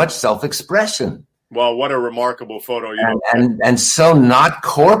so much self-expression. Well, what a remarkable photo. And so not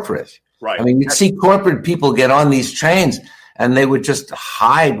corporate. Right. I mean, you'd see corporate people get on these trains and they would just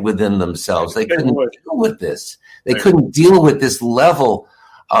hide within themselves. They couldn't deal with this. They couldn't deal with this level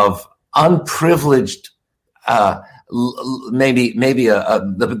of unprivileged, maybe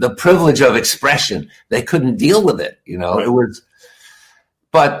the privilege of expression. They couldn't deal with it. It was,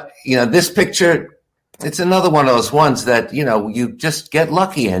 but this picture, it's another one of those ones that, you just get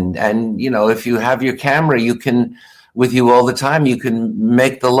lucky. And if you have your camera, you can, with you all the time, you can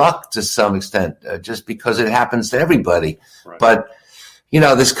make the luck to some extent, just because it happens to everybody. Right. But,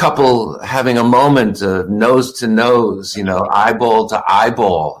 this couple having a moment of nose to nose, eyeball to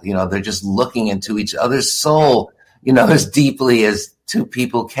eyeball, they're just looking into each other's soul, as deeply as two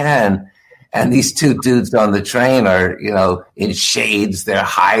people can. And these two dudes on the train are, in shades. They're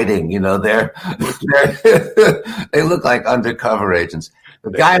hiding. They look like undercover agents.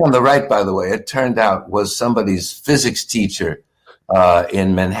 The guy on the right, by the way, it turned out was somebody's physics teacher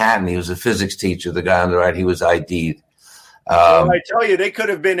in Manhattan. He was a physics teacher. The guy on the right, he was ID'd. Well, I tell you, they could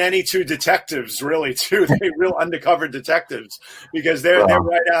have been any two detectives, really, too. They're real undercover detectives because they're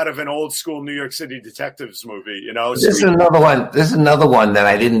right out of an old school New York City detectives movie. This is another one. This is another one that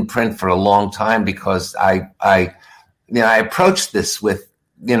I didn't print for a long time because I approached this with,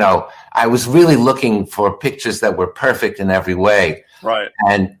 I was really looking for pictures that were perfect in every way. Right.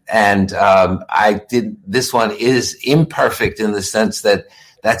 And I did. This one is imperfect in the sense that.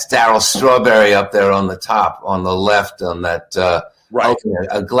 That's Darryl Strawberry up there on the top, on the left, on that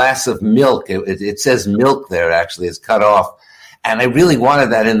a glass of milk. It says milk there, actually. It's cut off. And I really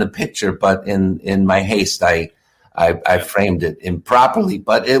wanted that in the picture, but in my haste, I framed it improperly.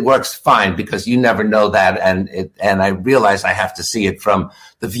 But it works fine because you never know that. And I realize I have to see it from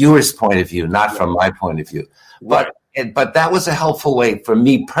the viewer's point of view, not from my point of view. Right. But that was a helpful way for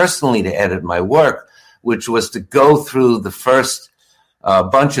me personally to edit my work, which was to go through the first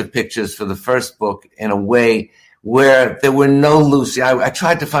bunch of pictures for the first book in a way where there were no loose. I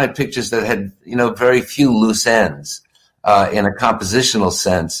tried to find pictures that had, very few loose ends in a compositional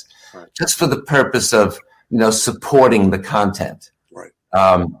sense, just for the purpose of, supporting the content. Right.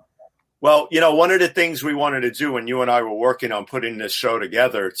 Well, one of the things we wanted to do when you and I were working on putting this show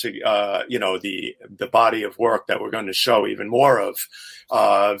together to, the body of work that we're going to show even more of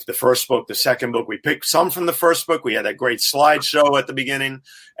the first book, the second book, we picked some from the first book. We had a great slideshow at the beginning,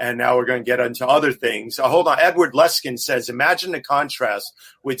 and now we're going to get into other things. Hold on. Edward Leskin says, imagine the contrast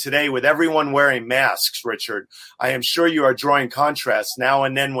with today with everyone wearing masks, Richard. I am sure you are drawing contrasts now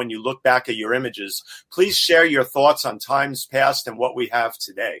and then when you look back at your images. Please share your thoughts on times past and what we have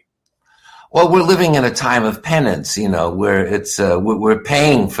today. Well, we're living in a time of penance, where it's we're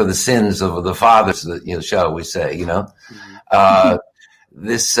paying for the sins of the fathers, shall we say, Mm-hmm.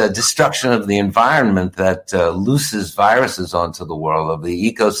 This destruction of the environment that looses viruses onto the world, of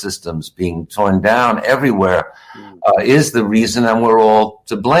the ecosystems being torn down everywhere, is the reason, and we're all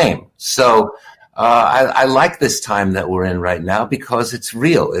to blame. So I like this time that we're in right now because it's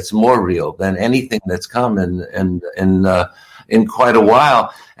real. It's more real than anything that's come in quite a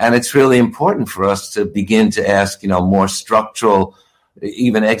while. And it's really important for us to begin to ask, more structural,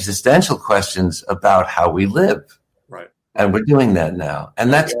 even existential questions about how we live. Right. And we're doing that now.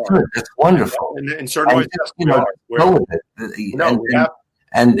 And that's good. That's wonderful. And in certain ways, go with it.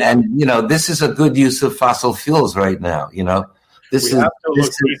 And this is a good use of fossil fuels right now. This we have to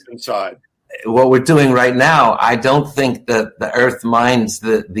look deep inside. What we're doing right now, I don't think that the Earth minds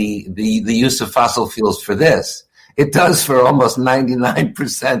the use of fossil fuels for this. It does for almost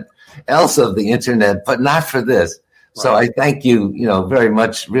 99% else of the internet, but not for this. Right. So I thank you, very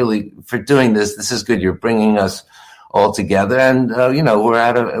much, really, for doing this. This is good. You're bringing us all together, and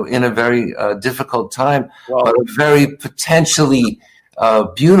we're in a very difficult time, but a very potentially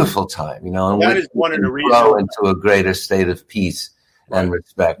beautiful time. And that is one of the reasons grow into a greater state of peace and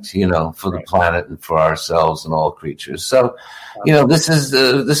respect, for the planet and for ourselves and all creatures. So, this is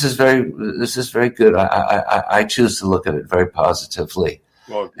very good. I choose to look at it very positively.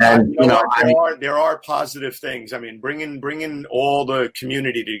 Well, And there are positive things. I mean, bringing all the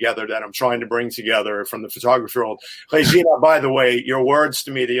community together that I'm trying to bring together from the photography world. Regina, by the way, your words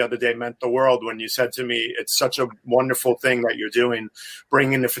to me the other day meant the world when you said to me, it's such a wonderful thing that you're doing,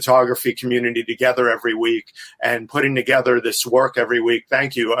 bringing the photography community together every week and putting together this work every week.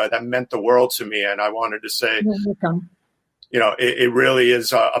 Thank you. That meant the world to me. And I wanted to say, You're welcome. It really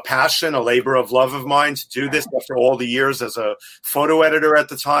is a passion, a labor of love of mine to do this after all the years as a photo editor at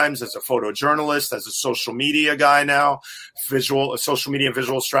the Times, as a photojournalist, as a social media guy now, social media and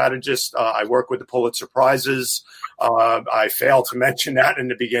visual strategist. I work with the Pulitzer Prizes. I failed to mention that in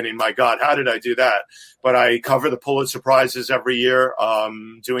the beginning. My God, how did I do that? But I cover the Pulitzer Prizes every year,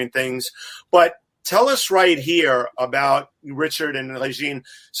 doing things. But tell us right here about Richard and Regine.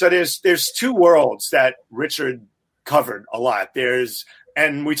 So there's two worlds that Richard covered a lot.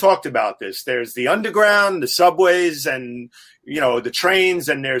 And we talked about this. There's the underground, the subways, and the trains,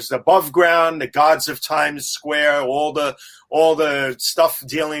 and there's the above ground, the gods of Times Square, all the stuff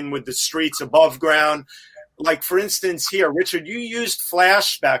dealing with the streets above ground. Like, for instance, here, Richard, you used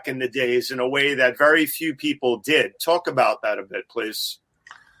flash back in the days in a way that very few people did. Talk about that a bit, please.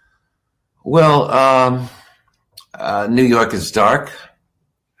 Well, New York is dark.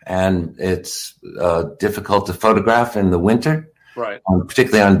 And it's difficult to photograph in the winter, right?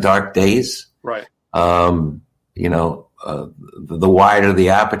 Particularly on dark days, right? The wider the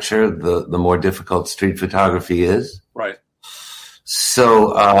aperture, the more difficult street photography is, right?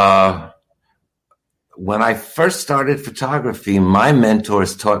 So when I first started photography, my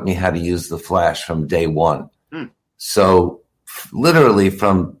mentors taught me how to use the flash from day one. So literally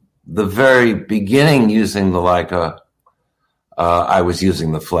from the very beginning, using the Leica. I was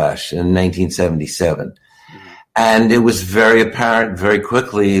using the flash in 1977. And it was very apparent very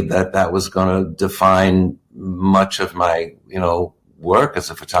quickly that was going to define much of my, work as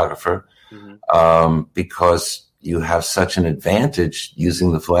a photographer, because you have such an advantage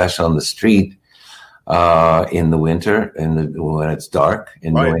using the flash on the street in the winter, when it's dark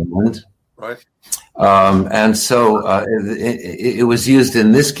in New England. Right. And so it was used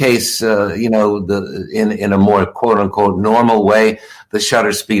in this case, in a more quote unquote normal way. The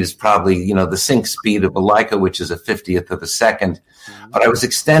shutter speed is probably, the sync speed of a Leica, which is a 50th of a second. But I was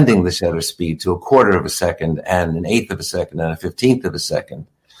extending the shutter speed to a quarter of a second and an eighth of a second and a 15th of a second.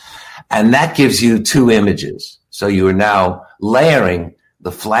 And that gives you two images. So you are now layering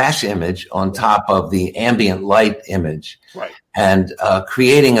the flash image on top of the ambient light image, right, and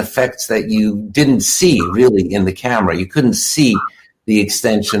creating effects that you didn't see really in the camera. You couldn't see the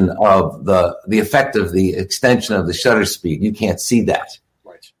extension of the effect of the extension of the shutter speed. You can't see that.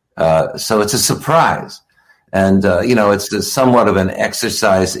 Right. So it's a surprise. And, it's somewhat of an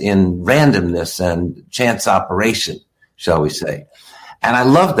exercise in randomness and chance operation, shall we say. And I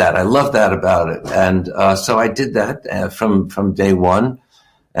love that. I love that about it. And so I did that from day one.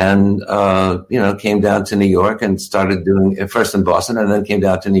 And, came down to New York and started doing it first in Boston, and then came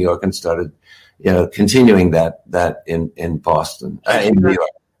down to New York and started, continuing that in Boston, in New York.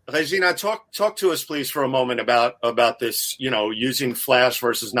 Regina, talk to us, please, for a moment about this, using flash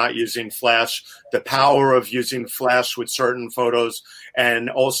versus not using flash, the power of using flash with certain photos, and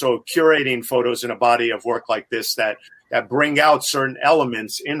also curating photos in a body of work like this that bring out certain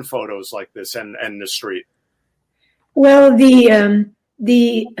elements in photos like this and the street. Well,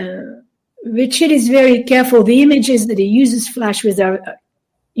 Richard is very careful. The images that he uses flash with are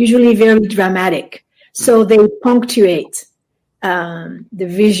usually very dramatic, so they punctuate the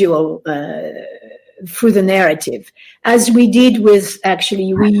visual through the narrative. As we did we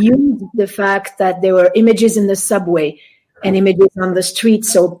used the fact that there were images in the subway and images on the street,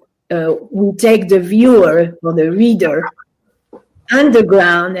 so we take the viewer or the reader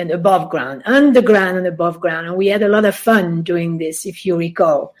underground and above ground, and we had a lot of fun doing this, if you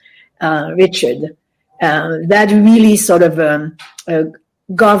recall, Richard. That really sort of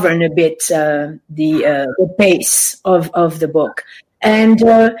govern a bit the pace of the book. And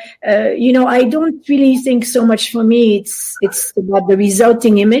I don't really think so much, for me it's about the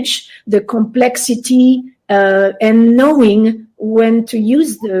resulting image, the complexity, and knowing when to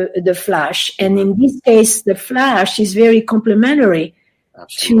use the flash. And in this case, the flash is very complementary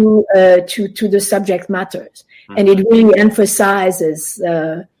to the subject matters. Mm-hmm. And it really emphasizes,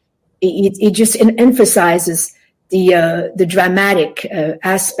 it just emphasizes the dramatic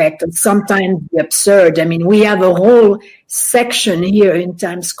aspect, and sometimes the absurd. I mean, we have a whole section here in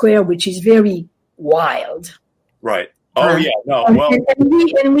Times Square which is very wild. Right. Oh yeah. No. Well.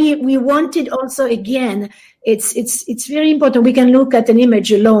 And we wanted also, again, it's very important. We can look at an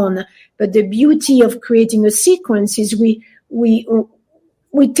image alone, but the beauty of creating a sequence is we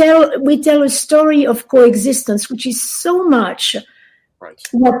we tell a story of coexistence, which is so much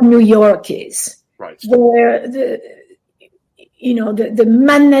what New York is, where the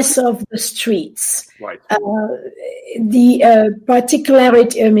madness of the streets, the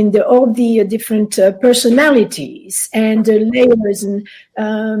particularity, all the different personalities and layers, and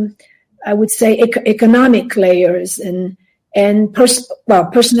I would say economic layers and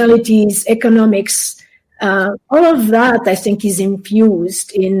personalities, economics. All of that, I think, is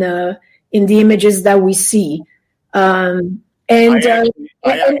infused in the images that we see, and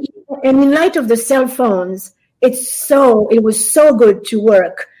in light of the cell phones, it was so good to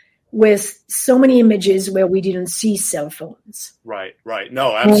work with so many images where we didn't see cell phones. Right.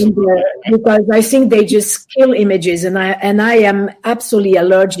 No, absolutely. And, because I think they just kill images, and I am absolutely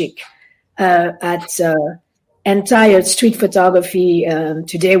allergic at entire street photography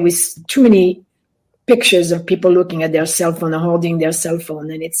today with too many pictures of people looking at their cell phone or holding their cell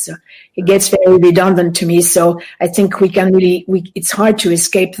phone, and it gets very redundant to me. So I think it's hard to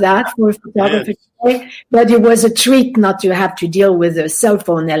escape that for photography today, but it was a treat not to have to deal with the cell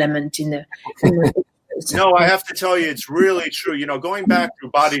phone element in the No, I have to tell you, it's really true. Going back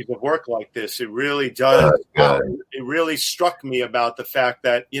through bodies of work like this, it really does. It really struck me about the fact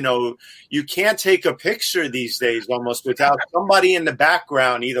that, you can't take a picture these days almost without somebody in the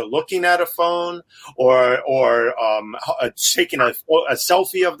background, either looking at a phone or taking a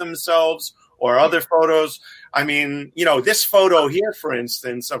selfie of themselves or other photos. This photo here, for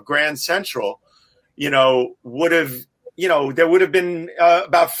instance, of Grand Central, would have, there would have been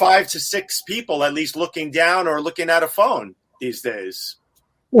about 5 to 6 people at least looking down or looking at a phone these days.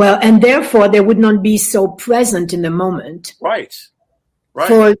 Well, and therefore they would not be so present in the moment. Right.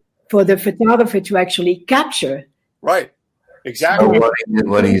 For the photographer to actually capture. Right. Exactly.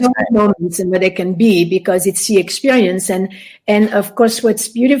 What he's saying. Moments and where they can be, because it's the experience. And of course, what's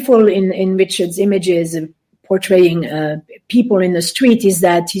beautiful in Richard's images portraying people in the street is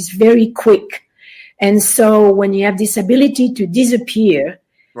that he's very quick. And so when you have this ability to disappear,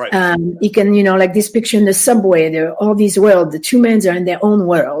 you can, like this picture in the subway, there are all these worlds, the two men are in their own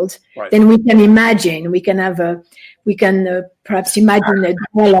world. Then we can imagine, we can perhaps imagine a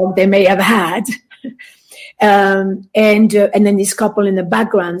dialogue they may have had. And then this couple in the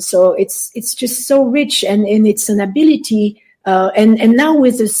background. So it's just so rich, and it's an ability. And now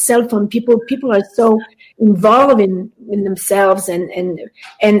with the cell phone, people are so involved in themselves, and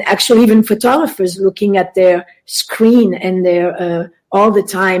actually even photographers looking at their screen and their all the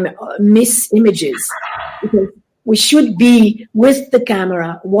time miss images, because we should be with the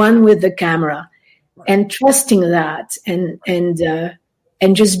camera, one with the camera, and trusting that, and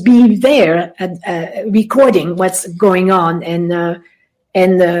just be there at recording what's going on. And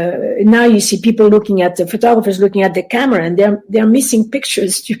now you see people looking at the photographers looking at the camera, and they're missing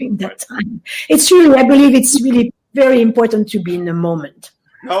pictures during that time. I believe it's really very important to be in the moment.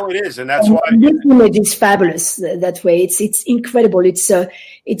 No, it is, and that's why this image is fabulous that way. It's incredible. It's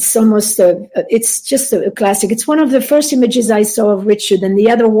almost it's just a classic. It's one of the first images I saw of Richard, and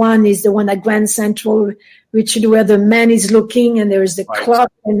the other one is the one at Grand Central, Richard, where the man is looking and there is the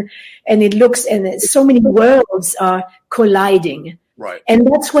clock, and it looks, and so many worlds are colliding. Right. And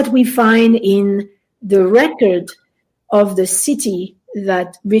that's what we find in the record of the city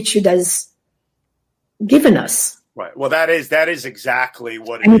that Richard has given us. Right. Well, that is exactly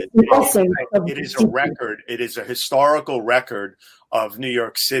what it is. It is a record. It is a historical record of New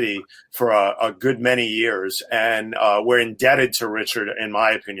York City for a good many years. And we're indebted to Richard, in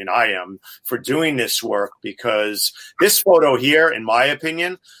my opinion, I am, for doing this work, because this photo here, in my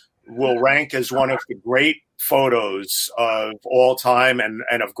opinion, will rank as one of the great photos of all time, and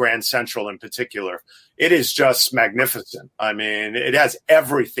of Grand Central in particular. It is just magnificent. It has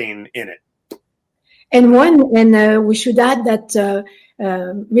everything in it. And we should add that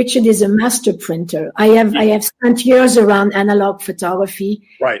Richard is a master printer. I have spent years around analog photography,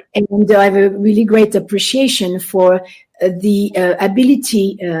 right, and I have a really great appreciation for the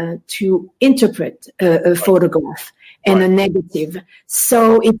ability to interpret a photograph and a negative.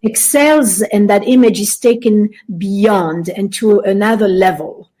 So it excels, and that image is taken beyond and to another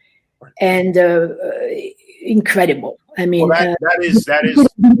level, and incredible. That is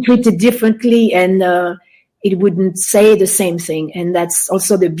be treated differently, and it wouldn't say the same thing. And that's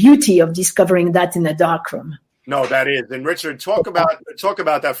also the beauty of discovering that in a darkroom. No, that is. And Richard, talk about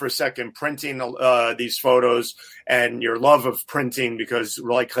that for a second, printing these photos and your love of printing, because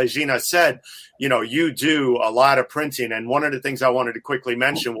like Regina said, you know, you do a lot of printing. And one of the things I wanted to quickly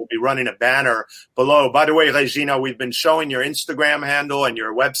mention, we'll be running a banner below. By the way, Regina, we've been showing your Instagram handle and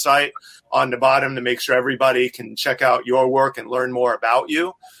your website on the bottom to make sure everybody can check out your work and learn more about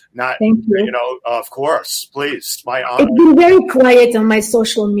you. Thank you. You know, of course, please, my honor. It's been very quiet on my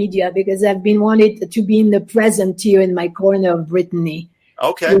social media because I've been wanted to be in the present here in my corner of Brittany.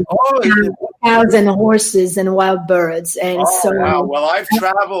 Okay. Cows and horses and wild birds. And wow. Well, I've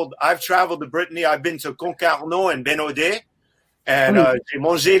traveled to Brittany. I've been to Concarneau and Bénodet, and j'ai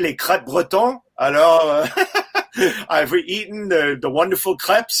mangé les crêpes bretons. Alors, I've eaten the wonderful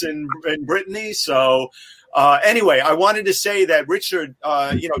crêpes in Brittany. So, anyway, I wanted to say that Richard,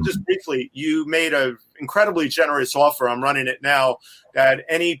 you know, just briefly, you made an incredibly generous offer. I'm running it now, that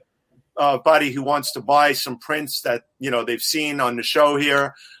any buddy who wants to buy some prints that, you know, they've seen on the show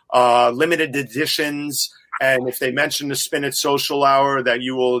here, limited editions, and if they mention the Spin It Social Hour, that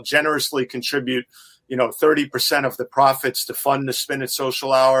you will generously contribute, you know, 30% of the profits to fund the Spin It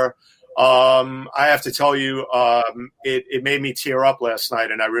Social Hour. I have to tell you, it made me tear up last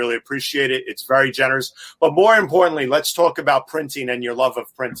night, and I really appreciate it. It's very generous. But more importantly, let's talk about printing and your love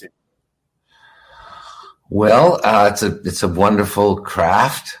of printing. Well, it's a wonderful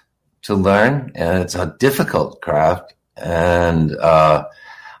craft to learn, and it's a difficult craft, and I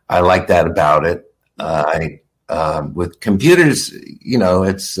like that about it. With computers, you know,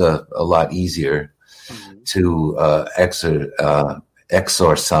 it's a lot easier to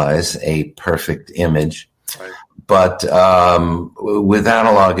exorcise a perfect image. Right. But with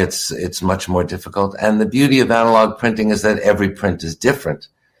analog, it's much more difficult. And the beauty of analog printing is that every print is different.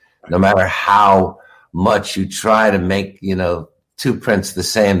 No matter how much you try to make, you know, two prints the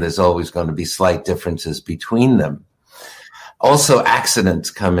same, there's always going to be slight differences between them. Also,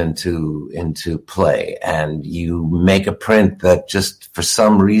 accidents come into play, and you make a print that just for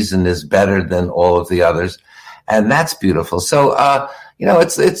some reason is better than all of the others. And that's beautiful. So, you know,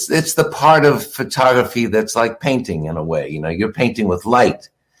 it's the part of photography that's like painting in a way. You know, you're painting with light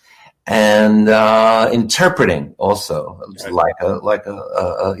and interpreting also, like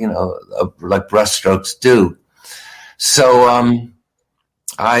brushstrokes do. So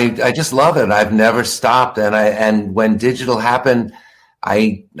I just love it. I've never stopped, and when digital happened,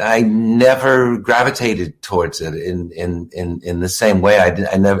 I never gravitated towards it in the same way. I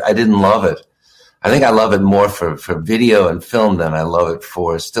didn't love it. I think I love it more for video and film than I love it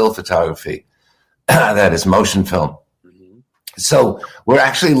for still photography. That is motion film. Mm-hmm. So we're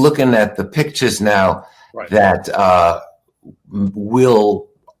actually looking at the pictures now that will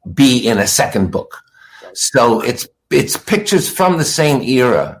be in a second book. Right. So it's pictures from the same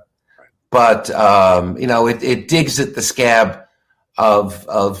era, but you know, it digs at the scab of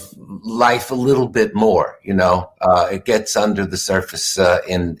life a little bit more. You know, it gets under the surface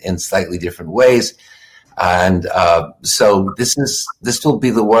in slightly different ways, and so this will be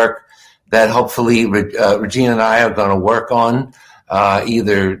the work that hopefully Regina and I are going to work on,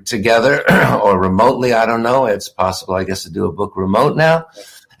 either together or remotely. I don't know. It's possible, I guess, to do a book remote now,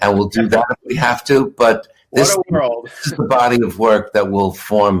 and we'll do that if we have to. But this is the body of work that will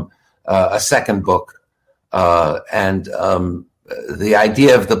form a second book, and the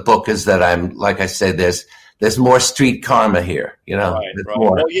idea of the book is that like I said, there's more street karma here, you know. Right.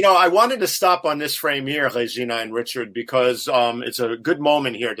 Well, you know, I wanted to stop on this frame here, Regina and Richard, because it's a good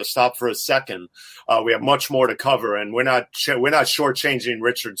moment here to stop for a second. We have much more to cover, and we're not shortchanging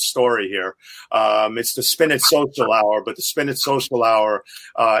Richard's story here. It's the Spin It Social Hour, but the Spin It Social Hour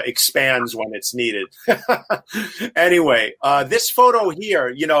expands when it's needed. Anyway, this photo here,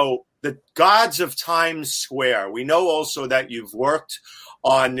 you know, the Gods of Times Square. We know also that you've worked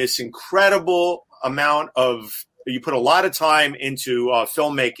on this incredible amount of, you put a lot of time into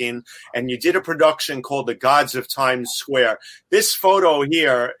filmmaking, and you did a production called The Gods of Times Square. This photo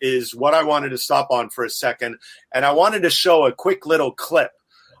here is what I wanted to stop on for a second, and I wanted to show a quick little clip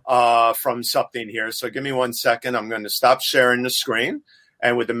from something here. So give me 1 second. I'm going to stop sharing the screen.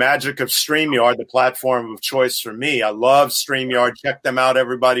 And with the magic of StreamYard, the platform of choice for me, I love StreamYard. Check them out,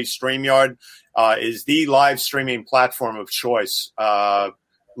 everybody. StreamYard is the live streaming platform of choice.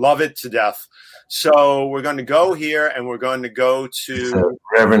 Love it to death. So we're going to go here, and we're going to go to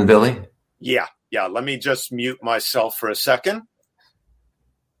Reverend Billy. Yeah. Let me just mute myself for a second.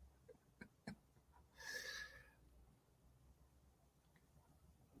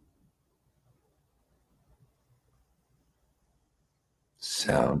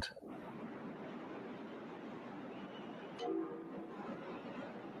 Sound.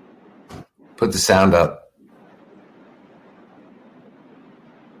 Put the sound up.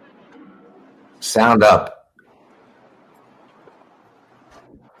 Sound up.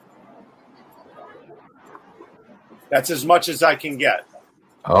 That's as much as I can get.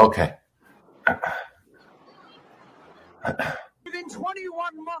 Okay. Within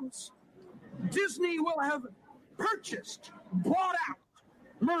 21 months, Disney will have purchased, bought out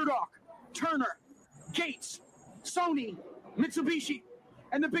Murdoch, Turner, Gates, Sony, Mitsubishi,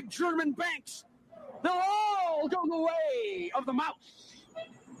 and the big German banks. They'll all go the way of the mouse.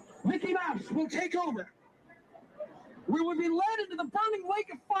 Mickey Mouse will take over. We will be led into the burning lake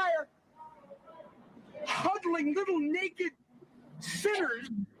of fire, huddling little naked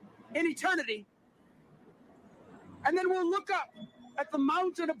sinners in eternity. And then we'll look up at the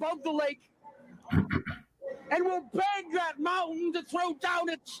mountain above the lake, and we'll beg that mountain to throw down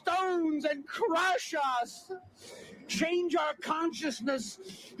its stones and crush us, change our consciousness,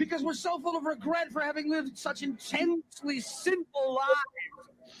 because we're so full of regret for having lived such intensely sinful lives.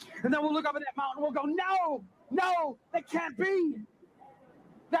 And then we'll look up at that mountain and we'll go, no, that can't be.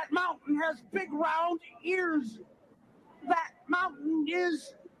 That mountain has big round ears. That mountain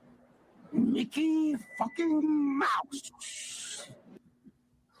is Mickey fucking Mouse.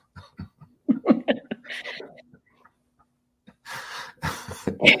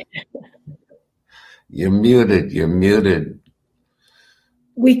 You're muted.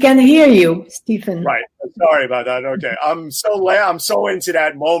 We can hear you, Stephen. Right. Sorry about that. Okay. I'm so into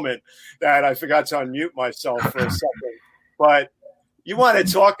that moment that I forgot to unmute myself for a second. But you want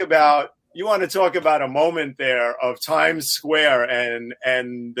to talk about a moment there of Times Square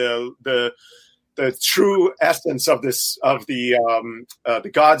and the true essence of the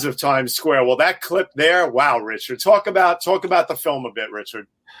gods of Times Square. Well, that clip there, wow, Richard. Talk about the film a bit, Richard.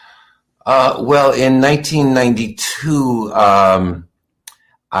 Well, in 1992,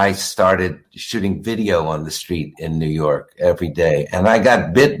 I started shooting video on the street in New York every day, and I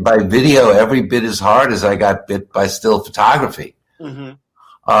got bit by video every bit as hard as I got bit by still photography. Mm-hmm.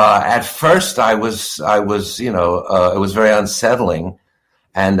 At first, it was very unsettling,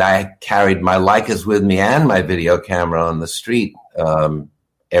 and I carried my Leicas with me and my video camera on the street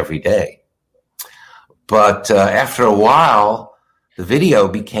every day. But after a while, the video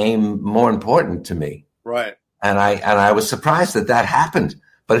became more important to me. Right. And I was surprised that happened,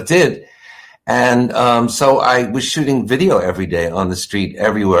 but it did. And so I was shooting video every day on the street,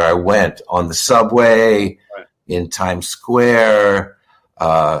 everywhere I went, on the subway, right, in Times Square,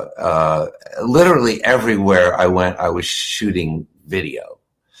 literally everywhere I went, I was shooting video.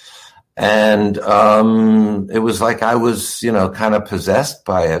 And it was like I was, kind of possessed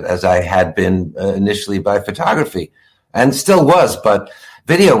by it, as I had been initially by photography, and still was. But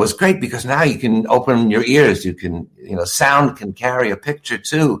video was great because now you can open your ears. You can, sound can carry a picture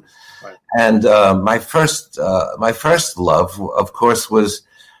too. Right. And my first love, of course, was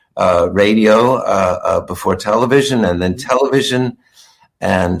radio before television, and then television.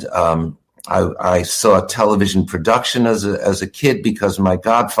 And I saw television production as a kid because my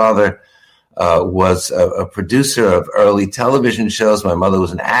godfather was a producer of early television shows. My mother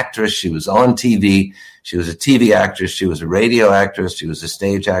was an actress. She was on TV. She was a TV actress. She was a radio actress. She was a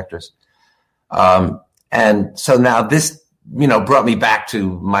stage actress. And so now this, brought me back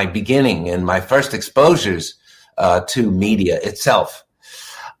to my beginning and my first exposures to media itself,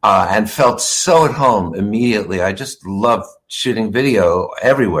 and felt so at home immediately. I just loved shooting video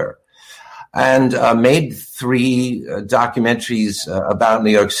everywhere, and made 3 documentaries about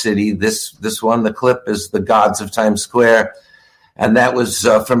New York City. This one, the clip, is The Gods of Times Square. And that was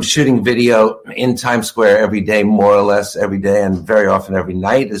from shooting video in Times Square every day, more or less every day, and very often every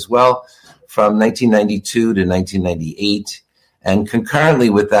night as well, from 1992 to 1998. And concurrently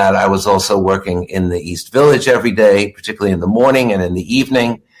with that, I was also working in the East Village every day, particularly in the morning and in the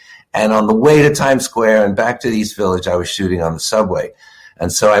evening. And on the way to Times Square and back to the East Village, I was shooting on the subway.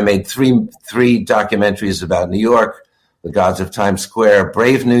 And so I made three documentaries about New York: The Gods of Times Square,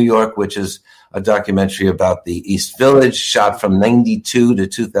 Brave New York, which is a documentary about the East Village, shot from 92 to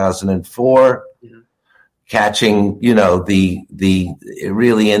 2004, catching, the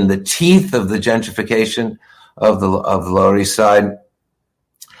really in the teeth of the gentrification of the Lower East Side,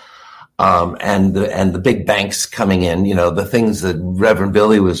 and the big banks coming in, the things that Reverend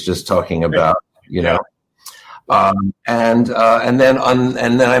Billy was just talking about, and then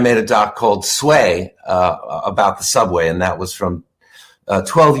I made a doc called Sway about the subway, and that was from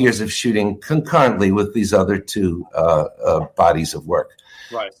 12 years of shooting concurrently with these other 2 bodies of work.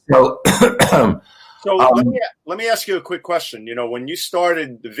 Right. So So let me ask you a quick question. You know, when you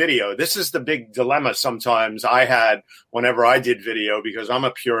started the video, this is the big dilemma sometimes I had whenever I did video, because I'm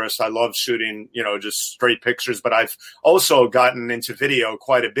a purist. I love shooting, you know, just straight pictures, but I've also gotten into video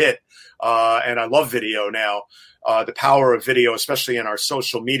quite a bit. And I love video now. The power of video, especially in our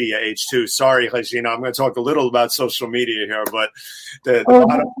social media age too. Sorry, Regina, I'm going to talk a little about social media here, but the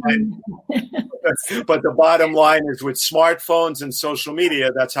bottom line is with smartphones and social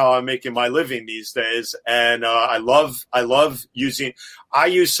media, that's how I'm making my living these days. And I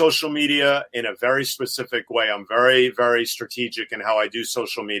use social media in a very specific way. I'm very, very strategic in how I do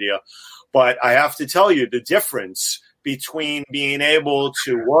social media. But I have to tell you the difference between being able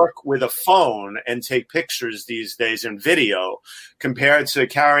to work with a phone and take pictures these days in video compared to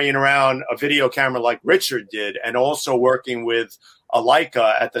carrying around a video camera like Richard did and also working with a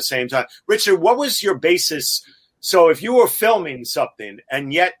Leica at the same time. Richard, what was your basis? So if you were filming something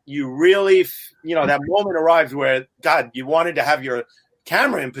and yet you really, you know, that moment arrived where, God, you wanted to have your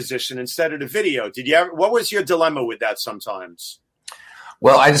camera in position instead of the video. What was your dilemma with that sometimes?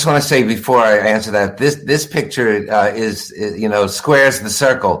 Well, I just want to say before I answer that, this picture is, you know, squares the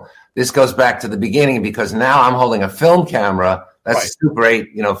circle. This goes back to the beginning because now I'm holding a film camera. That's right. A Super 8,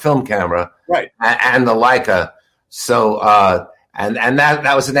 you know, film camera. Right. And the Leica. So, and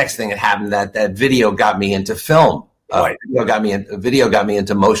that was the next thing that happened, that video got me into film. Right. Video got me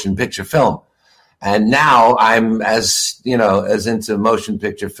into motion picture film. And now I'm as into motion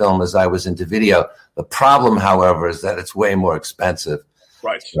picture film as I was into video. The problem, however, is that it's way more expensive.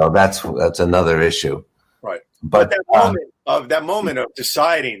 Right. So that's another issue. Right. But that moment of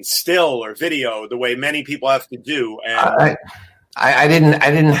deciding still or video, the way many people have to do, and I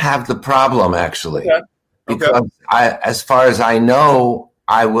didn't have the problem actually, because as far as I know,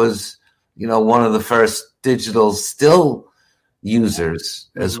 I was, you know, one of the first digital still users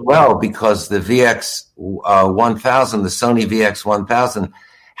as well, because the VX 1000, the Sony VX 1000,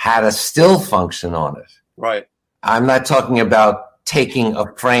 had a still function on it. Right. I'm not talking about taking a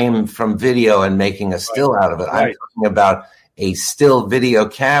frame from video and making a still out of it. Right. I'm talking about a still video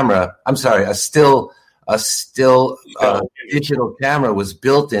camera. I'm sorry, a still digital camera was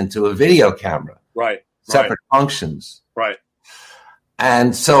built into a video camera. Right. Separate functions. Right.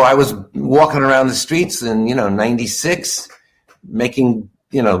 And so I was walking around the streets in, you know, 96, making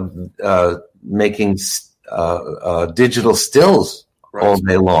digital stills. Right. All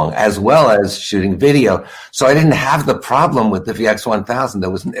day long, as well as shooting video. So I didn't have the problem with the VX 1000. It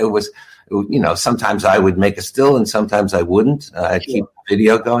was, you know, sometimes I would make a still and sometimes I wouldn't. I'd keep the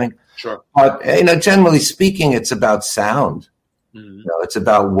video going. Sure. But, you know, generally speaking, it's about sound. Mm-hmm. You know, it's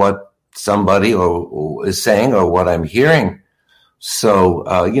about what somebody or is saying or what I'm hearing.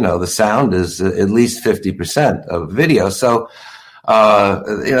 So, you know, the sound is at least 50% of video. So,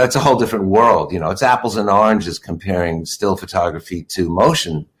 you know, it's a whole different world. You know, it's apples and oranges comparing still photography to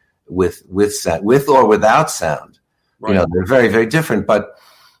motion with or without sound. Right. You know, they're very, very different. But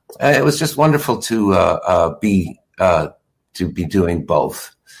it was just wonderful to be doing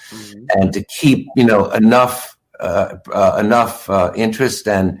both, mm-hmm. and to keep, you know, enough interest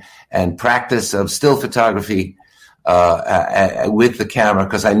and practice of still photography with the camera,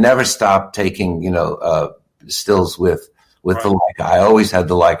 because I never stopped taking, you know, stills with the Leica. I always had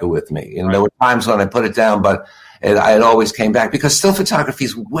the Leica with me. And there were times when I put it down, but it always came back, because still photography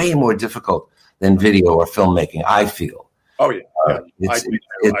is way more difficult than video or filmmaking, I feel. Oh, yeah. It's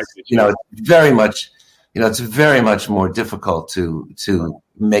you know, it's very much, you know, it's very much more difficult to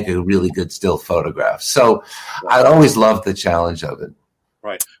make a really good still photograph. So I always loved the challenge of it.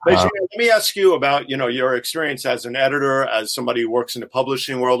 Right. Let me ask you about, you know, your experience as an editor, as somebody who works in the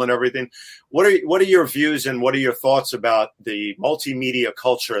publishing world and everything. What are your views and what are your thoughts about the multimedia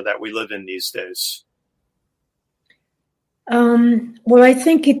culture that we live in these days? Well, I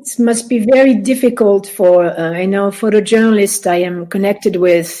think it must be very difficult for, I know, photojournalists I am connected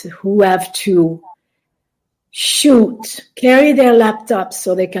with who have to carry their laptops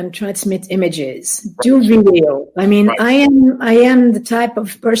so they can transmit images, do video. I mean, I am the type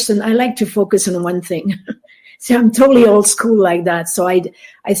of person, I like to focus on one thing. So I'm totally old school like that. So I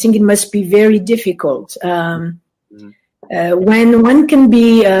think it must be very difficult. When one can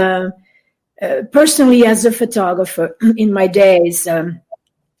be, personally as a photographer in my days,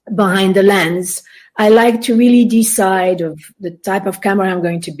 behind the lens, I like to really decide of the type of camera I'm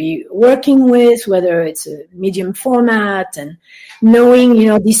going to be working with, whether it's a medium format, and knowing, you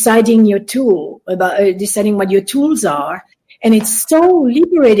know, deciding your tool, about deciding what your tools are. And it's so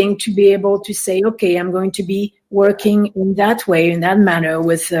liberating to be able to say, okay, I'm going to be working in that way, in that manner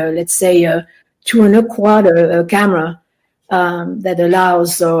with, let's say, a 2 1/4 camera that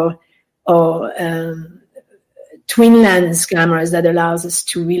allows or twin lens cameras that allows us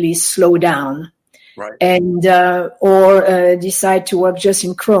to really slow down. Right. And or decide to work just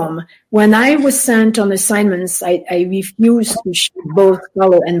in chrome. When I was sent on assignments, I refused to shoot both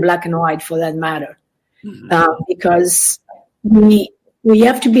color and black and white, for that matter, because we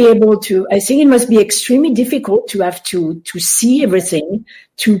have to be able to. I think it must be extremely difficult to have to see everything,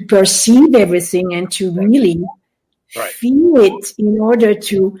 to perceive everything, and to really feel it in order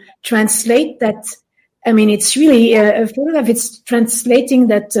to translate that. I mean, it's really a photograph. It's translating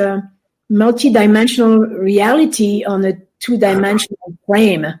that. Multi-dimensional reality on a two-dimensional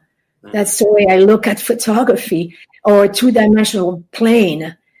frame. That's the way I look at photography, or a two-dimensional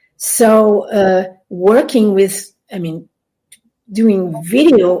plane. So working with, doing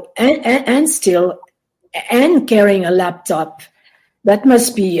video and still, and carrying a laptop, that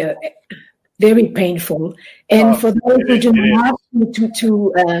must be very painful. And for those who do not have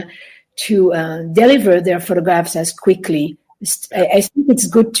to deliver their photographs as quickly, I think it's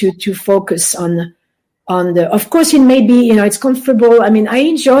good to focus on the. Of course, it may be it's comfortable. I mean, I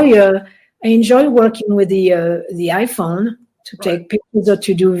enjoy working with the iPhone to take pictures or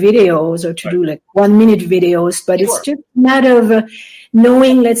to do videos or to do like 1 minute videos. But it's just a matter of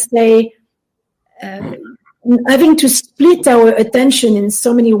knowing, let's say, having to split our attention in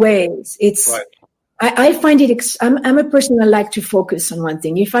so many ways. It's. I find it. I'm a person that like to focus on one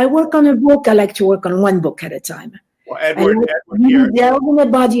thing. If I work on a book, I like to work on one book at a time. Well, Edward here. Delve in a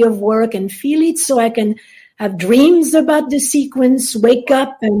body of work and feel it, so I can have dreams about the sequence, wake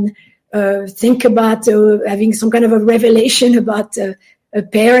up and think about having some kind of a revelation about a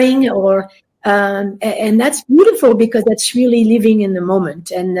pairing, or and that's beautiful because that's really living in the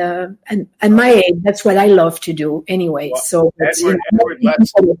moment. And at my age, that's what I love to do anyway. Well, so Edward,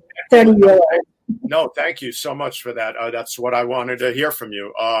 30-year-old. No, thank you so much for that. That's what I wanted to hear from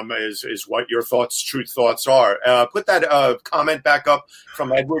you, is what your true thoughts are. Put that comment back up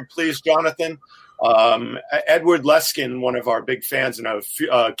from Edward, please, Jonathan. Edward Leskin, one of our big fans and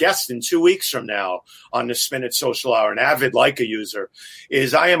a guest in 2 weeks from now on the Spin It Social Hour, an avid Leica user,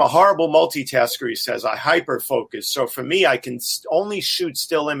 is I am a horrible multitasker, he says. I hyper-focus. So for me, I can only shoot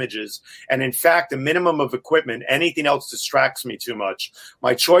still images. And in fact, a minimum of equipment, anything else distracts me too much.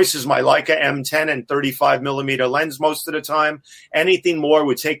 My choice is my Leica M10 and 35 millimeter lens most of the time. Anything more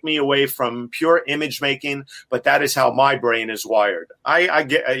would take me away from pure image making, but that is how my brain is wired. I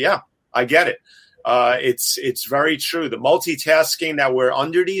get it. It's very true. The multitasking that we're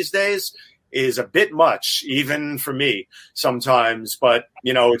under these days is a bit much, even for me sometimes. But,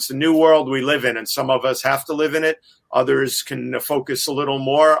 it's the new world we live in, and some of us have to live in it. Others can focus a little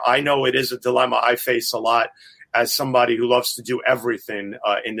more. I know it is a dilemma I face a lot as somebody who loves to do everything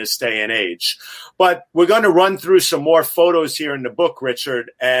in this day and age. But we're going to run through some more photos here in the book,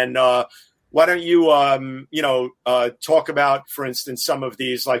 Richard, and why don't you, talk about, for instance, some of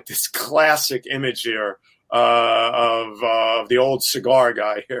these, like this classic image here of the old cigar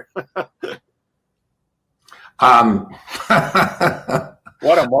guy here.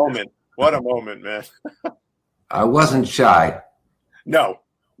 What a moment. What a moment, man. I wasn't shy. No,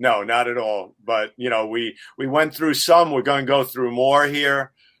 not at all. But, we went through some. We're going to go through more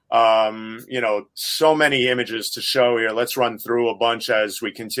here. So many images to show here. Let's run through a bunch as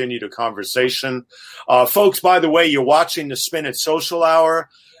we continue the conversation. Folks, by the way, you're watching the Spin It Social Hour.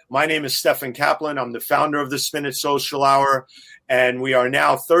 My name is Stefan Kaplan. I'm the founder of the Spin It Social Hour, and we are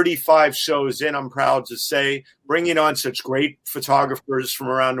now 35 shows in, I'm proud to say, bringing on such great photographers from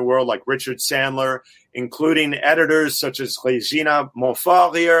around the world like Richard Sandler, including editors such as Regina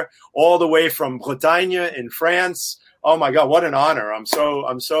Montfort here, all the way from Bretagne in France. Oh my God, what an honor. I'm so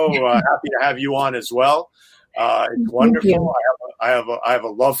happy to have you on as well. It's wonderful. I have a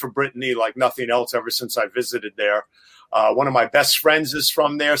love for Brittany like nothing else ever since I visited there. One of my best friends is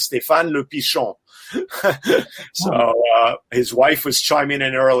from there, Stéphane Le Pichon. So his wife was chiming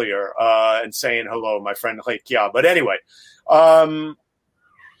in earlier and saying hello, my friend Leica. But anyway,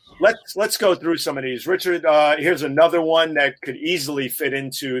 let's go through some of these. Richard, here's another one that could easily fit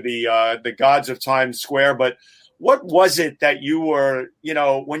into the gods of Times Square. But what was it that you were,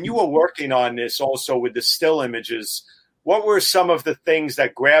 when you were working on this also with the still images, what were some of the things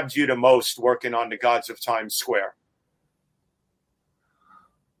that grabbed you the most working on the gods of Times Square?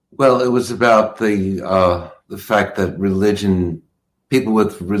 Well, it was about the fact that people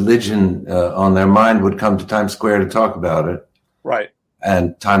with religion on their mind would come to Times Square to talk about it. Right.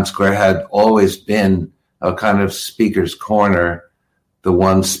 And Times Square had always been a kind of speaker's corner, the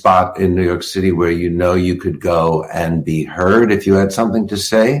one spot in New York City where you could go and be heard if you had something to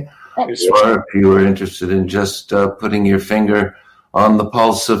say, or if you were interested in just putting your finger on the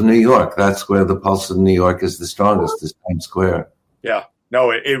pulse of New York. That's where the pulse of New York is the strongest, is Times Square. Yeah.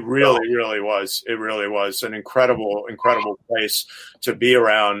 No, it really was. It really was an incredible place to be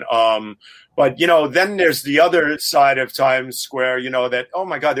around. But, then there's the other side of Times Square, that, oh,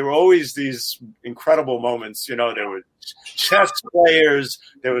 my God, there were always these incredible moments. There were chess players.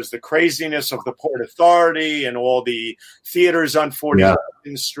 There was the craziness of the Port Authority and all the theaters on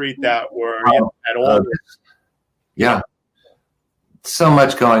 42nd Street that were at all. Yeah. So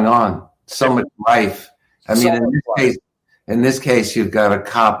much going on. So much life. I mean, in this case, you've got a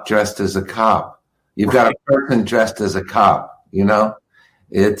cop dressed as a cop. You've got a person dressed as a cop,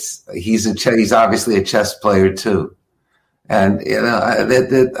 He's obviously a chess player too, and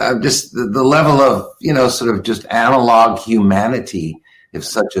I'm just the level of sort of just analog humanity, if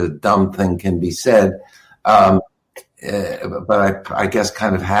such a dumb thing can be said, but I guess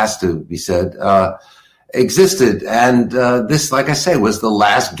kind of has to be said, existed, and this, like I say, was the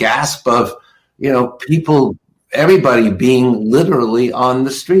last gasp of people, everybody being literally on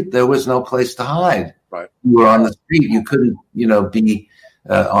the street. There was no place to hide. Right, you were on the street. You couldn't be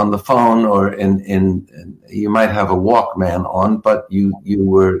on the phone, or in you might have a Walkman on, but you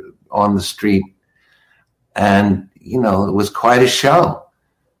were on the street, and it was quite a show.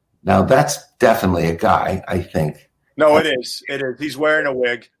 Now that's definitely a guy, I think. No, it is. He's wearing a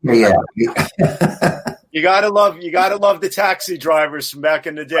wig. Yeah. You gotta love the taxi drivers from back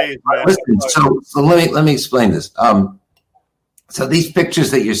in the days, man. Listen, so let me explain this. So these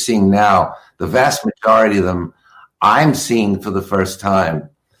pictures that you're seeing now, the vast majority of them, I'm seeing for the first time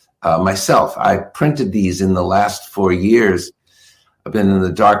myself. I printed these in the last 4 years. I've been in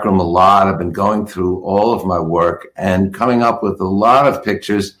the darkroom a lot. I've been going through all of my work and coming up with a lot of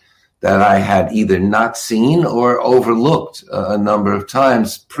pictures that I had either not seen or overlooked a number of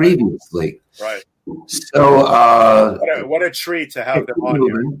times previously. Right. So what a treat to have them on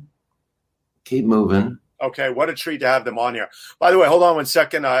here. Keep moving. Okay, what a treat to have them on here. By the way, hold on 1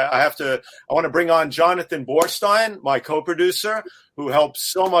 second. I want to bring on Jonathan Borstein, my co-producer, who helps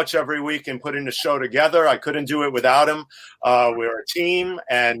so much every week in putting the show together. I couldn't do it without him. We're a team,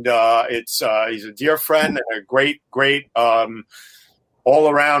 and he's a dear friend and a great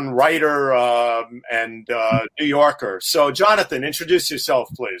all-around writer and New Yorker. So, Jonathan, introduce yourself,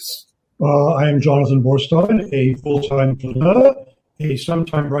 please. I am Jonathan Borstein, a full-time planner, a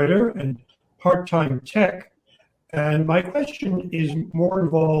sometime writer, and part-time tech. And my question is more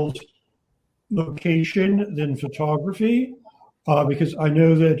involved location than photography, because I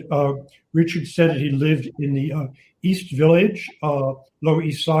know that Richard said that he lived in the East Village, Lower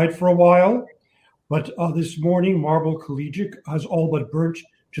East Side for a while. But this morning, Marble Collegiate has all but burnt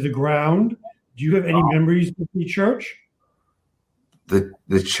to the ground. Do you have any memories of the church?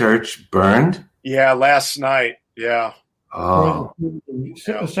 The church burned? Yeah, last night. Yeah. Oh.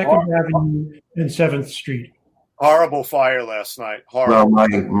 2nd Avenue and 7th Street. Horrible fire last night. Horrible. Well,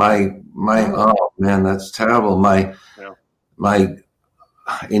 my oh man, that's terrible. My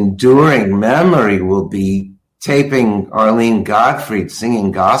enduring memory will be taping Arlene Gottfried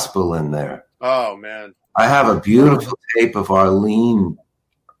singing gospel in there. Oh man. I have a beautiful tape of Arlene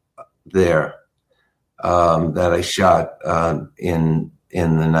there that I shot in the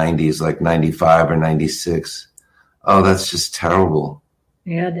 90s, like 95 or 96. Oh, that's just terrible.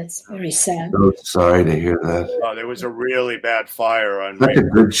 Yeah, that's very sad. So sorry to hear that. There was a really bad fire on such a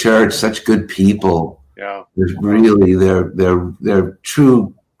good church, such good people. Yeah. There's really they're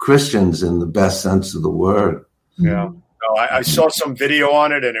true Christians in the best sense of the word. Yeah. No, I saw some video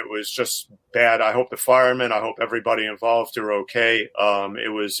on it and it was just bad. I hope the firemen, I hope everybody involved are okay.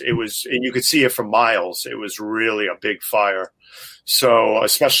 It was, and you could see it for miles. It was really a big fire. So,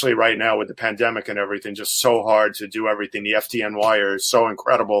 especially right now with the pandemic and everything, just so hard to do everything. The FDNY is so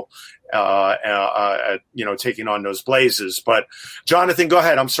incredible, at, taking on those blazes. But Jonathan, go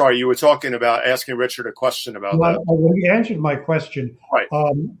ahead. I'm sorry. You were talking about asking Richard a question about that. Well, he answered my question. Right.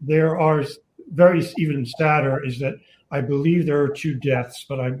 There are very even sadder is that I believe there are 2 deaths,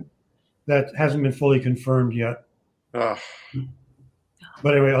 but that hasn't been fully confirmed yet. But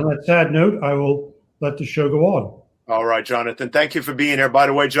anyway, on that sad note, I will let the show go on. All right, Jonathan. Thank you for being here. By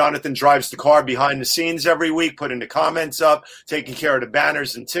the way, Jonathan drives the car behind the scenes every week, putting the comments up, taking care of the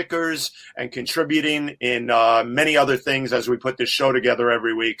banners and tickers, and contributing in many other things as we put this show together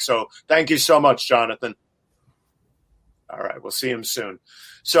every week. So thank you so much, Jonathan. All right, we'll see him soon.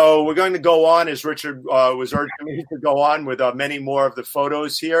 So we're going to go on, as Richard was urging me to go on with many more of the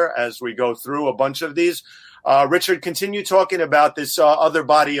photos here as we go through a bunch of these. Richard, continue talking about this other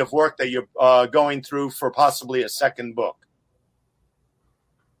body of work that you're going through for possibly a second book.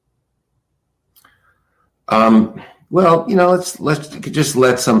 Well, let's just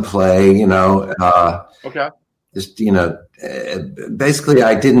let some play. Okay. Just basically,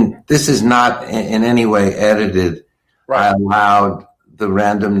 This is not in any way edited. Right. I allowed the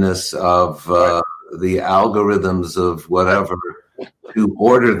randomness of the algorithms of whatever to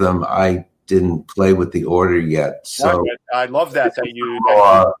order them. I didn't play with the order yet. So I love that you.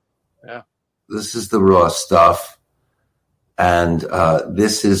 Yeah. This is the raw stuff, and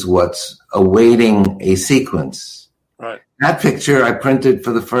this is what's awaiting a sequence. Right. That picture I printed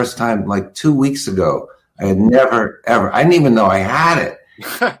for the first time like 2 weeks ago. I had never, ever, I didn't even know I had it.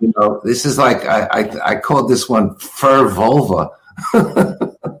 This is like, I called this one Fur Vulva.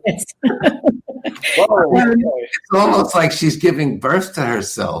 It's almost like she's giving birth to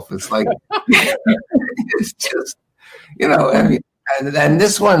herself. It's like, it's just, and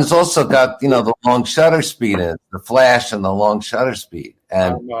this one's also got, the long shutter speed in it, the flash and the long shutter speed.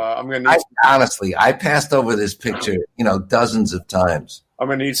 And I'm gonna honestly, I passed over this picture, dozens of times. I'm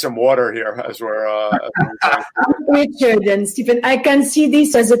going to need some water here as we're Richard and Stephen, I can see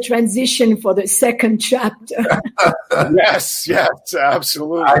this as a transition for the second chapter. Yes,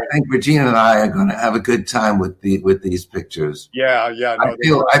 absolutely. I think Regina and I are going to have a good time with these pictures. Yeah.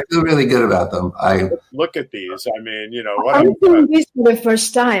 No, I feel really good about them. Look at these. I mean, I'm doing this for the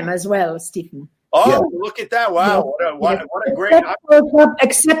first time as well, Stephen. Oh, yeah. Look at that! Wow, what a great!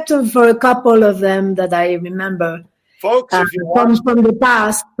 Except for a couple of them that I remember. Folks, from the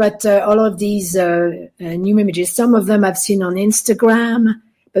past, but all of these new images, some of them I've seen on Instagram,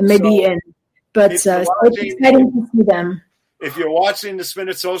 but maybe, it's exciting to see them. If you're watching the Spin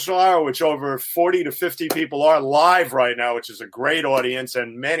It Social Hour, which over 40 to 50 people are live right now, which is a great audience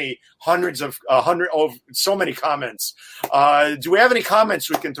and so many comments. Do we have any comments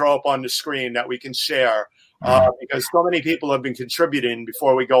we can throw up on the screen that we can share? Because so many people have been contributing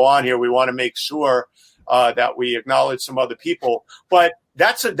before we go on here. We want to make sure that we acknowledge some other people, but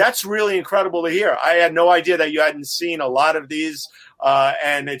that's really incredible to hear. I had no idea that you hadn't seen a lot of these,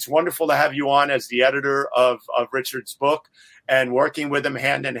 and it's wonderful to have you on as the editor of Richard's book and working with him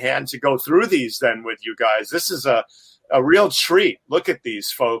hand in hand to go through these then with you guys. This is a real treat. Look at these,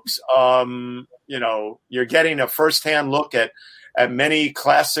 folks. You're getting a firsthand look at many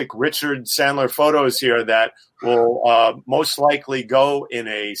classic Richard Sandler photos here that will most likely go in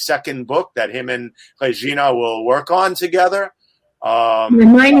a second book that him and Regina will work on together.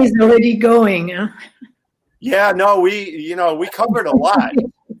 Mine is already going. Huh? Yeah, no, we covered a lot,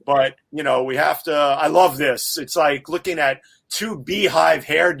 but we have to. I love this. It's like looking at two beehive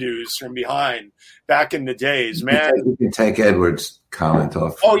hairdos from behind back in the days, man. You can take Edward's comment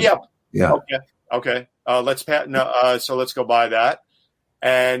off. Oh yeah. Okay. So let's go by that,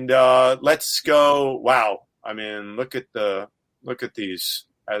 and let's go. Wow, I mean, look at these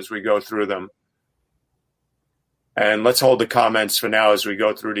as we go through them, and let's hold the comments for now as we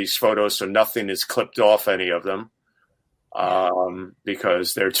go through these photos, so nothing is clipped off any of them,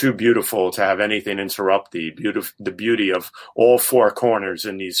 because they're too beautiful to have anything interrupt the beauty of all four corners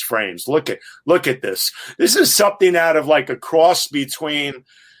in these frames. Look at this. This is something out of like a cross between.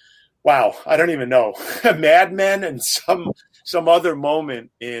 Wow, I don't even know. Mad Men and some other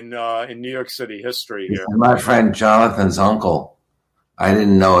moment in New York City history here. My friend Jonathan's uncle. I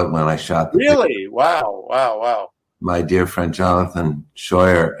didn't know it when I shot the Really? picture. Wow. My dear friend Jonathan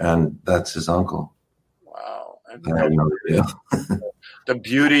Scheuer, and that's his uncle. Wow. I had no idea. The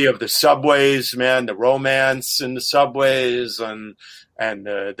beauty of the subways, man, the romance in the subways and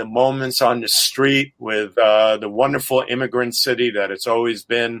the moments on the street with the wonderful immigrant city that it's always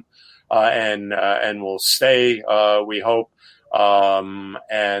been. And will stay, we hope.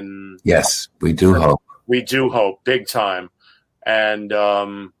 And yes, we do hope. We do hope, big time. And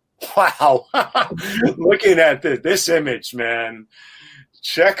wow, looking at this image, man.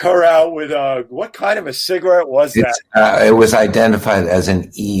 Check her out with what kind of a cigarette was that? It was identified as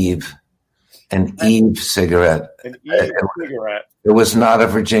an Eve cigarette. An Eve cigarette. It was not a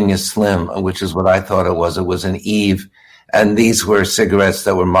Virginia Slim, which is what I thought it was. It was an Eve. And these were cigarettes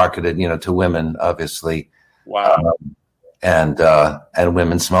that were marketed, to women, obviously. Wow. And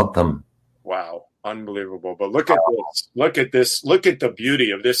women smoked them. Wow. Unbelievable. But look at this. Look at this. Look at the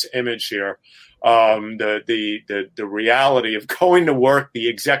beauty of this image here. The reality of going to work, the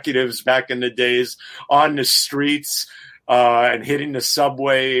executives back in the days on the streets, and hitting the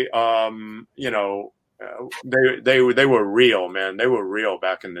subway, they were real, man. They were real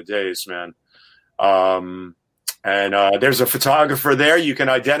back in the days, man. And there's a photographer there you can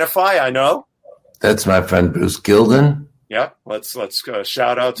identify, I know. That's my friend Bruce Gilden. Yep. Let's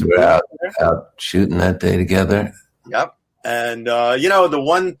shout out to We're out shooting that day together. Yep. And, the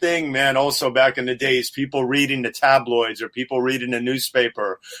one thing, man, also back in the days, people reading the tabloids or people reading the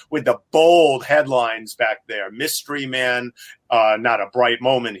newspaper with the bold headlines back there. Mystery Man, not a bright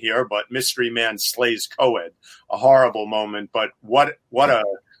moment here, but Mystery Man slays co-ed. A horrible moment, but what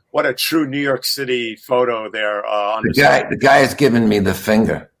a true New York City photo there. The guy has given me the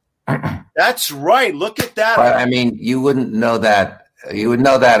finger. That's right. Look at that. But, I mean, you wouldn't know that. You would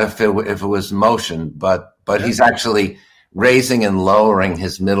know that if it was motion, but he's actually raising and lowering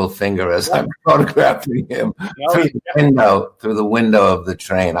his middle finger as I'm photographing him through the window of the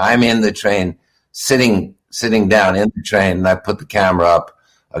train. I'm in the train, sitting down in the train, and I put the camera up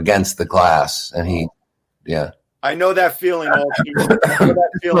against the glass, and I know that feeling all too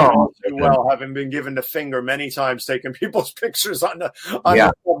well, having been given the finger many times, taking people's pictures on the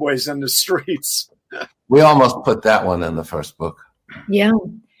subways and the streets. We almost put that one in the first book. Yeah.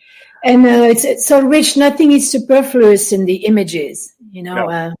 And it's so rich. Nothing is superfluous in the images.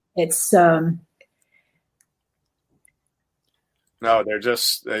 It's no, they're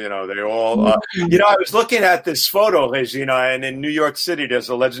just they all. I was looking at this photo, and in New York City, there's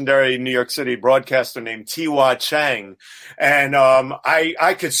a legendary New York City broadcaster named T.Y. Chang, and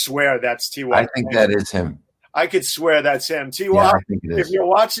I could swear that's T.Y. I think that is him. I could swear that's him. T.Y., if you're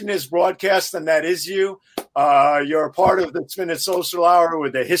watching this broadcast and that is you, you're a part of the Spin It Social Hour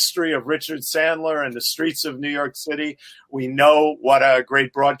with the history of Richard Sandler and the streets of New York City. We know what a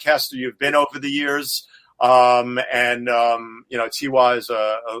great broadcaster you've been over the years. T.Y. is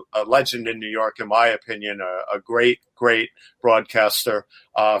a legend in New York, in my opinion, a great, great broadcaster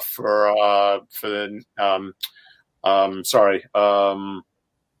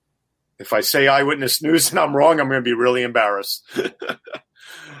if I say Eyewitness News and I'm wrong, I'm going to be really embarrassed.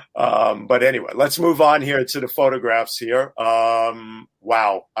 But anyway, let's move on here to the photographs here.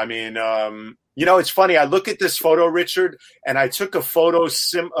 Wow. I mean, it's funny. I look at this photo, Richard, and I took a photo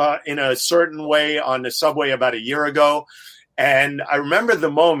in a certain way on the subway about a year ago. And I remember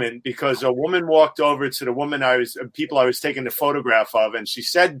the moment because a woman walked over to the people I was taking the photograph of, and she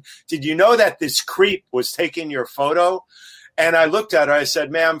said, "Did you know that this creep was taking your photo?" And I looked at her. I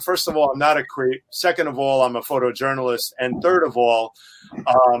said, "Ma'am, first of all, I'm not a creep. Second of all, I'm a photojournalist. And third of all,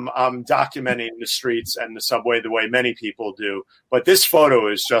 I'm documenting the streets and the subway the way many people do. But this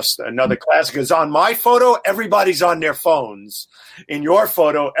photo is just another classic. Because on my photo, everybody's on their phones. In your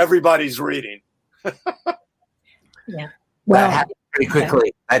photo, everybody's reading." Yeah. Well, that happened pretty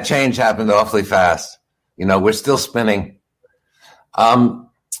quickly. That change happened awfully fast. We're still spinning. I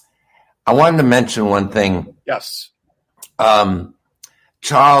wanted to mention one thing. Yes.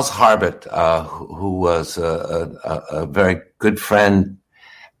 Charles Harbut, who was a very good friend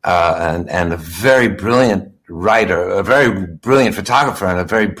and a very brilliant writer, a very brilliant photographer, and a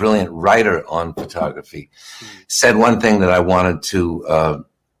very brilliant writer on photography, said one thing that I wanted to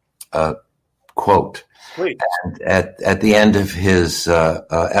quote. Please. And at the end of his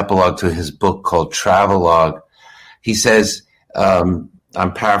epilogue to his book called Travelogue, he says, I'm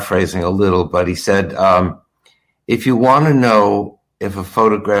paraphrasing a little, but he said, if you want to know if a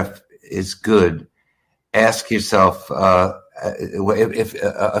photograph is good, ask yourself, if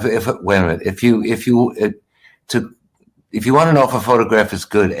you want to know if a photograph is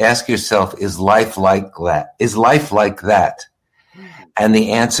good, ask yourself, is life like that? Is life like that? And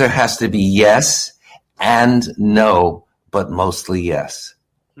the answer has to be yes and no, but mostly yes.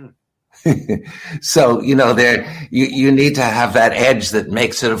 So, you need to have that edge that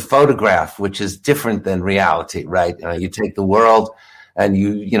makes it a photograph, which is different than reality, right? You take the world and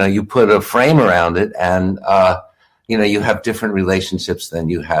you put a frame around it, and you have different relationships than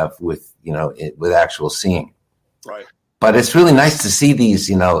you have with with actual seeing. Right. But it's really nice to see these,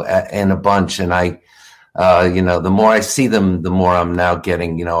 in a bunch, and the more I see them, the more I'm now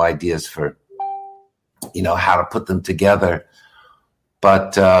getting ideas for how to put them together.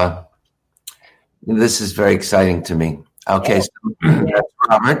 But this is very exciting to me. Okay, so that's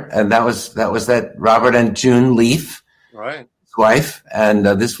Robert, and that was Robert and June Leaf, right, his wife, and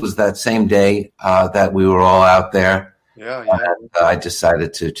this was that same day that we were all out there. Yeah. And, I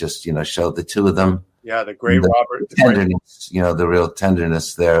decided to just show the two of them. Yeah, the great Robert, tenderness, the real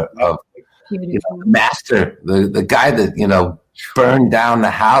tenderness there of the master, the guy that burned down the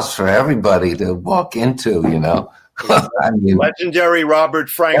house for everybody to walk into. I mean, legendary Robert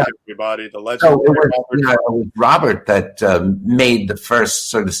Frank, everybody. The legendary it was Robert that made the first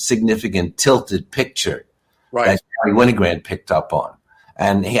sort of significant tilted picture that Harry Winogrand picked up on.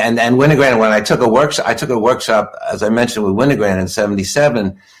 And Winogrand, when I took a workshop, as I mentioned, with Winogrand in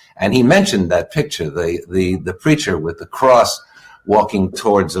 '77, and he mentioned that picture, the preacher with the cross walking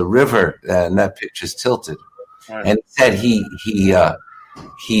towards a river, and that picture's tilted. Right. And said he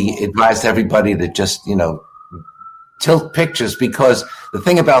advised everybody to just, tilt pictures, because the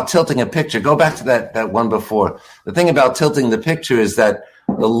thing about tilting a picture, go back to that one before. The thing about tilting the picture is that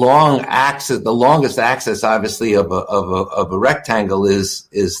the longest axis, obviously, of a rectangle is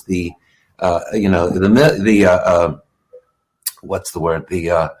the what's the word?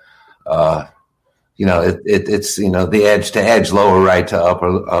 It's the edge to edge, lower right to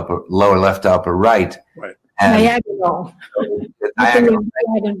upper, lower left to upper right. Right. Diagonal.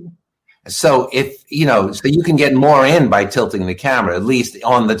 So so you can get more in by tilting the camera. At least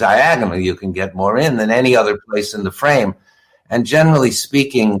on the diagonal, you can get more in than any other place in the frame. And generally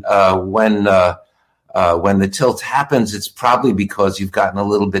speaking, when the tilt happens, it's probably because you've gotten a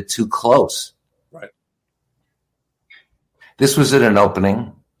little bit too close. Right. This was at an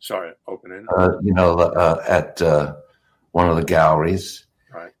opening. Sorry, opening. At one of the galleries.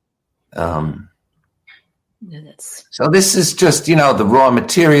 Right. So this is just, the raw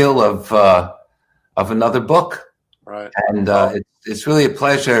material of another book. Right. And it's really a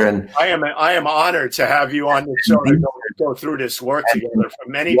pleasure. And I am honored to have you on the show to go through this work together. For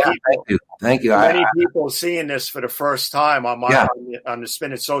many people, thank you. Many people seeing this for the first time on the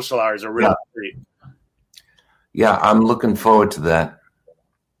Spin It Social Hour is a real treat. Yeah, I'm looking forward to that.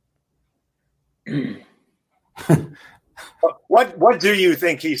 What do you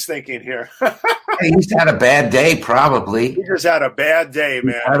think he's thinking here? He's had a bad day, probably. He just had a bad day,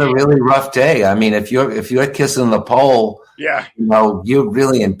 man. Had a really rough day. I mean, if you're kissing the pole, you're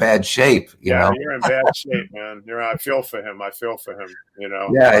really in bad shape. You're in bad shape, man. I feel for him.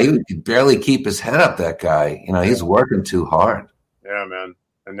 Yeah, he could barely keep his head up. That guy, he's working too hard. Yeah, man.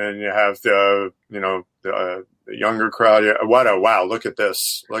 And then you have the younger crowd. Wow! Look at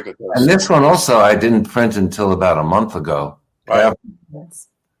this. And this one also, I didn't print until about a month ago. Right. That's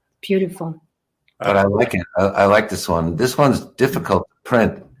beautiful. But I like it. I like this one. This one's difficult to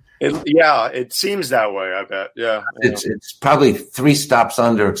print. It seems that way, I bet. Yeah. It's probably 3 stops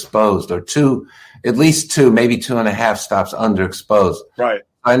underexposed, or 2, at least 2, maybe 2.5 stops underexposed. Right.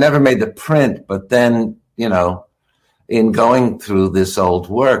 I never made the print, but then, in going through this old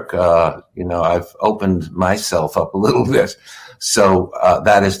work, I've opened myself up a little bit. So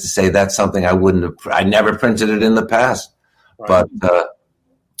that is to say, that's something I never printed it in the past. Right. But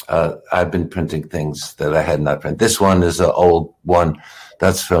I've been printing things that I had not printed. This one is an old one.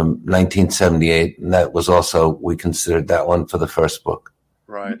 That's from 1978. And that was also, we considered that one for the first book.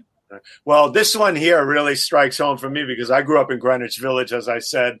 Right. Well, this one here really strikes home for me because I grew up in Greenwich Village, as I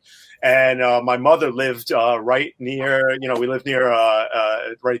said. And my mother lived right near, we lived near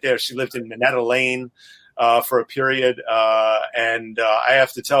right there. She lived in Minetta Lane for a period. And I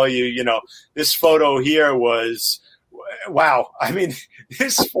have to tell you, this photo here was, wow. I mean,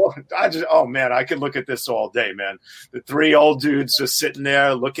 I could look at this all day, man. The 3 old dudes just sitting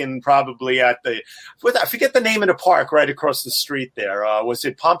there looking probably at I forget the name of the park right across the street there. Was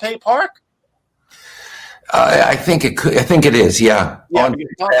it Pompey Park? I think it is. Yeah. On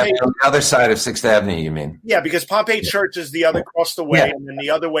Pompey, the other side of 6th Avenue, you mean? Yeah, because Pompey Church is the other across the way, and then the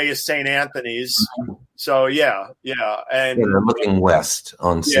other way is St. Anthony's. So yeah, and they're looking west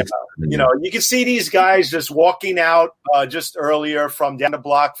on 6th Avenue. You can see these guys just walking out just earlier from down the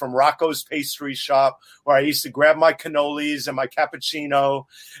block from Rocco's Pastry Shop, where I used to grab my cannolis and my cappuccino,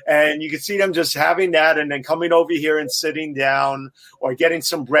 and you can see them just having that, and then coming over here and sitting down, or getting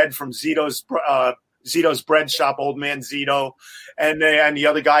some bread from Zito's bread shop, old man Zito, and the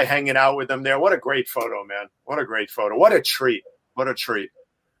other guy hanging out with them there. What a great photo, man. What a great photo. What a treat.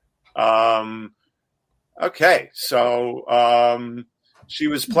 Okay. So, she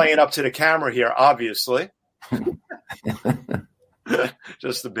was playing up to the camera here, obviously,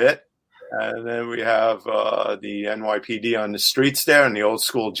 just a bit. And then we have, the NYPD on the streets there and the old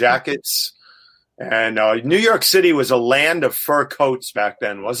school jackets. And, New York City was a land of fur coats back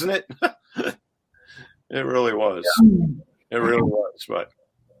then, wasn't it? It really was. It really was. But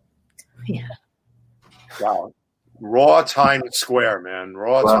wow, raw Times Square, man.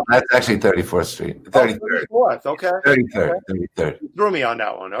 That's actually 34th Street. 33rd. 34th. Okay. 33rd. You threw me on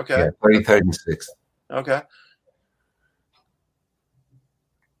that one. Okay. Yeah, 33rd and 6th. Okay.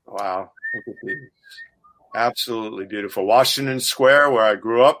 Wow. Look at these. Absolutely beautiful. Washington Square, where I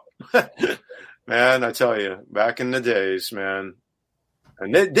grew up. Man, I tell you, back in the days, man.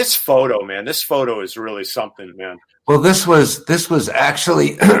 And this photo, man, is really something, man. Well, this was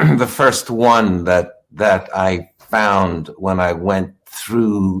actually the first one that I found when I went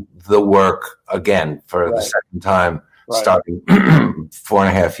through the work again for the second time, starting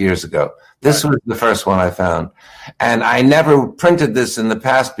 4.5 years ago. This was the first one I found. And I never printed this in the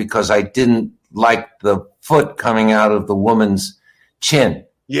past because I didn't like the foot coming out of the woman's chin.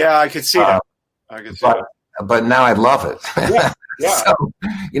 Yeah, I could see that. I could see that. But now I love it. Yeah. Yeah. So,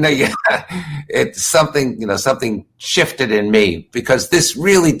 it's something, something shifted in me, because this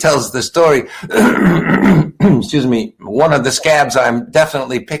really tells the story. Excuse me. One of the scabs I'm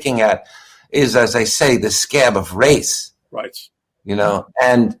definitely picking at is, as I say, the scab of race. Right.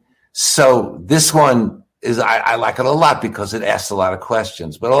 And so this one is, I like it a lot because it asks a lot of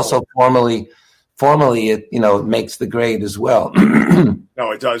questions, but also formally it, it makes the grade as well.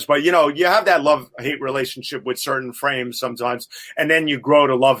 No, it does. But, you have that love-hate relationship with certain frames sometimes, and then you grow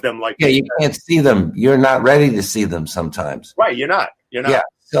to love them. Like, you can't see them. You're not ready to see them sometimes. Right. You're not. Yeah.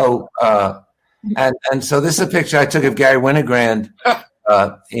 So, and so this is a picture I took of Gary Winogrand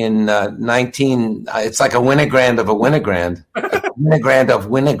in 19. It's like a Winogrand of a Winogrand, Winogrand of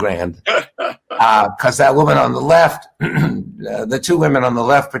Winogrand. Because that woman on the left, the two women on the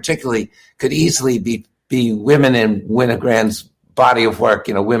left particularly, could easily be women in Winogrand's body of work.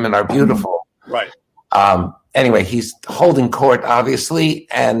 Women are beautiful. Right. Anyway, he's holding court, obviously,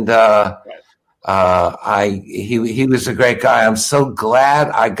 and he was a great guy. I'm so glad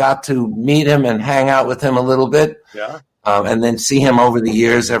I got to meet him and hang out with him a little bit. Yeah. And then see him over the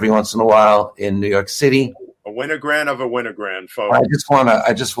years every once in a while in New York City. A Winogrand of a Winogrand, folks. I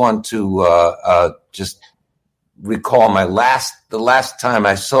just want to just recall the last time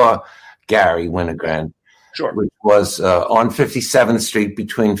I saw Gary Winogrand, sure, which was on 57th Street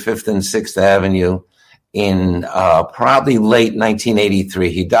between 5th and 6th Avenue in probably late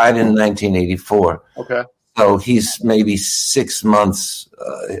 1983. He died in 1984. Okay, so he's maybe 6 months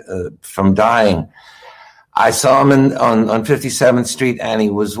from dying. I saw him on 57th Street, and he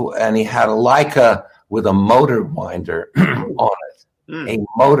had a Leica with a motor winder on it, a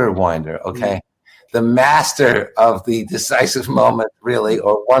motor winder, okay? The master of the decisive moment, really,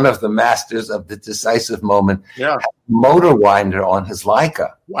 or one of the masters of the decisive moment, had a motor winder on his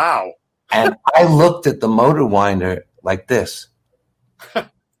Leica. Wow. And I looked at the motor winder like this.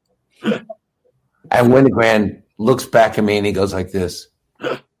 And Winogrand looks back at me and he goes like this.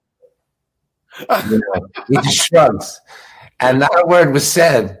 He just shrugs. And not a word was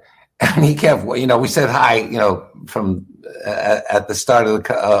said. And he kept, we said hi, from at the start of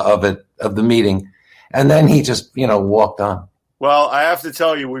the meeting, and then he just, walked on. Well, I have to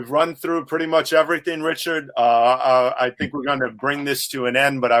tell you, we've run through pretty much everything, Richard. I think we're going to bring this to an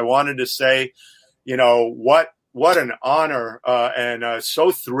end, but I wanted to say, what an honor and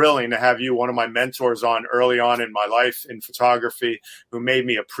so thrilling to have you, one of my mentors, on early on in my life in photography, who made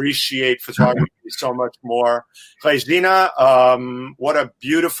me appreciate photography so much more. Regina, what a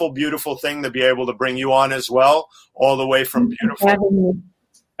beautiful, beautiful thing to be able to bring you on as well, all the way from beautiful.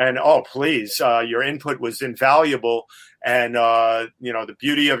 And, please, your input was invaluable. And, the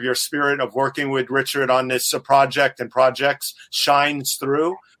beauty of your spirit of working with Richard on this project and projects shines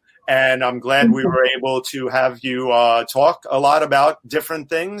through. And I'm glad we were able to have you talk a lot about different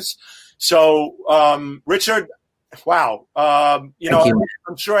things. So, Richard, wow. I'm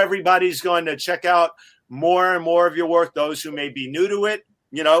sure everybody's going to check out more and more of your work, those who may be new to it.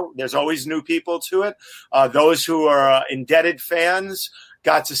 There's always new people to it. Those who are indebted fans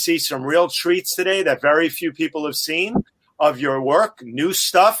got to see some real treats today that very few people have seen of your work, new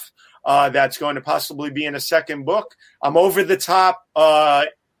stuff that's going to possibly be in a second book. I'm over the top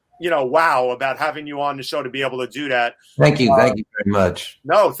wow about having you on the show to be able to do that. Thank you. Thank you very much.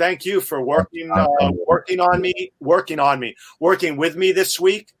 No, thank you for working with me this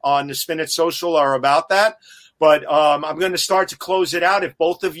week on the Spin It Social or about that. But I'm going to start to close it out. If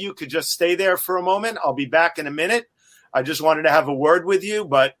both of you could just stay there for a moment, I'll be back in a minute. I just wanted to have a word with you,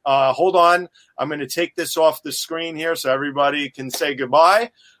 but hold on. I'm going to take this off the screen here so everybody can say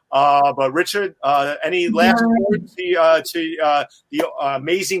goodbye. But Richard, any last words to the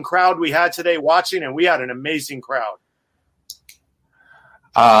amazing crowd we had today watching? And we had an amazing crowd.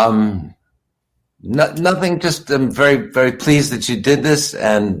 Nothing. Just I'm very, very pleased that you did this,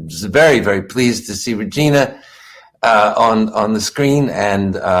 and very, very pleased to see Regina on the screen.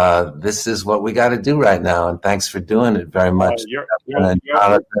 And this is what we got to do right now. And thanks for doing it very much.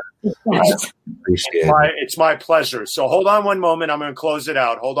 It's my pleasure. So hold on one moment. I'm going to close it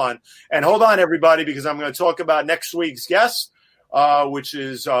out. Hold on, everybody, because I'm going to talk about next week's guest, which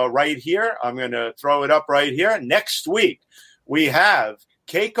is right here. I'm going to throw it up right here. Next week, we have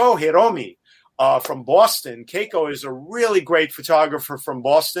Keiko Hiromi from Boston. Keiko is a really great photographer from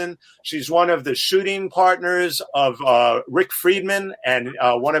Boston. She's one of the shooting partners of Rick Friedman and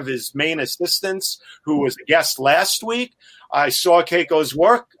one of his main assistants, who was a guest last week. I saw Keiko's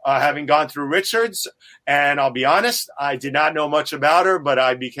work, having gone through Richard's, and I'll be honest, I did not know much about her, but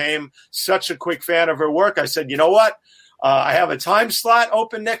I became such a quick fan of her work. I said, you know what? I have a time slot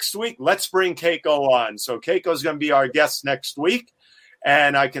open next week. Let's bring Keiko on. So Keiko's going to be our guest next week,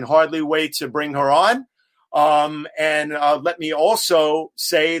 and I can hardly wait to bring her on. And let me also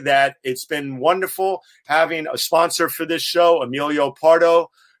say that it's been wonderful having a sponsor for this show, Emilio Pardo,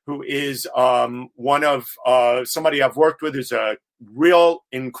 who is one of somebody I've worked with, who's a real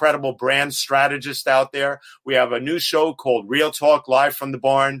incredible brand strategist out there. We have a new show called Real Talk Live from the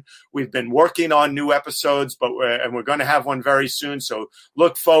Barn. We've been working on new episodes, but we're going to have one very soon, so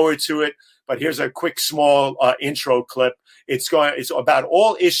look forward to it. But here's a quick small intro clip. It's about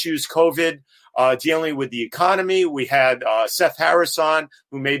all issues COVID, dealing with the economy. We had Seth Harris on,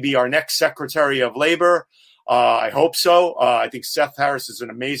 who may be our next Secretary of Labor. I hope so. I think Seth Harris is an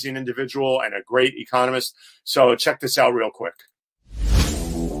amazing individual and a great economist. So check this out real quick.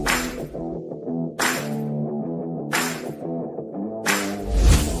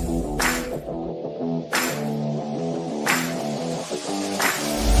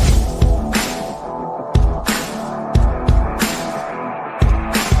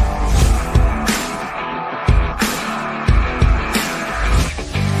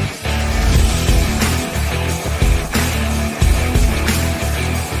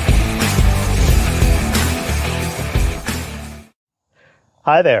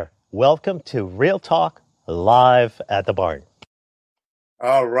 Hi there. Welcome to Real Talk Live at the Barn.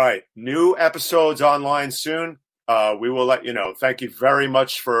 All right. New episodes online soon. We will let you know. Thank you very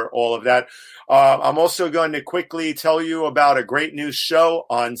much for all of that. I'm also going to quickly tell you about a great new show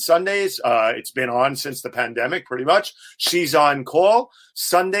on Sundays. It's been on since the pandemic, pretty much. She's on Call,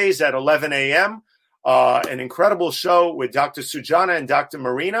 Sundays at 11 a.m. An incredible show with Dr. Sujana and Dr.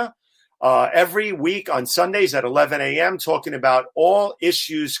 Marina. Every week on Sundays at 11 a.m., talking about all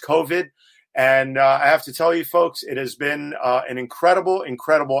issues COVID. And I have to tell you, folks, it has been an incredible,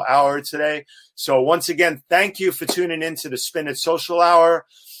 incredible hour today. So once again, thank you for tuning in to the Spin It Social Hour.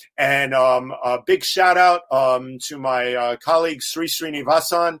 And a big shout out to my colleagues Sri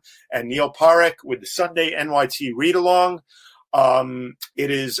Srinivasan and Neil Parekh with the Sunday NYT Read Along. It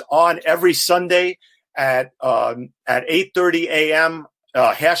is on every Sunday at 8:30 a.m.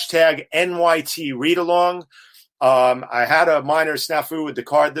 Hashtag NYT Read Along. I had a minor snafu with the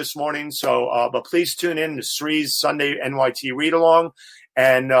card this morning, so but please tune in to Sri's Sunday NYT Read Along,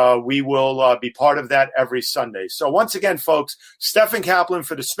 and we will be part of that every Sunday. So once again, folks, Stephen Kaplan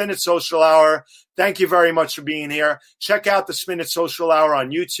for the Spin It Social Hour. Thank you very much for being here. Check out the Spin It Social Hour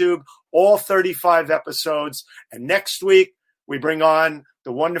on YouTube, all 35 episodes. And next week, we bring on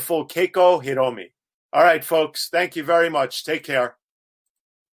the wonderful Keiko Hiromi. All right, folks, thank you very much. Take care.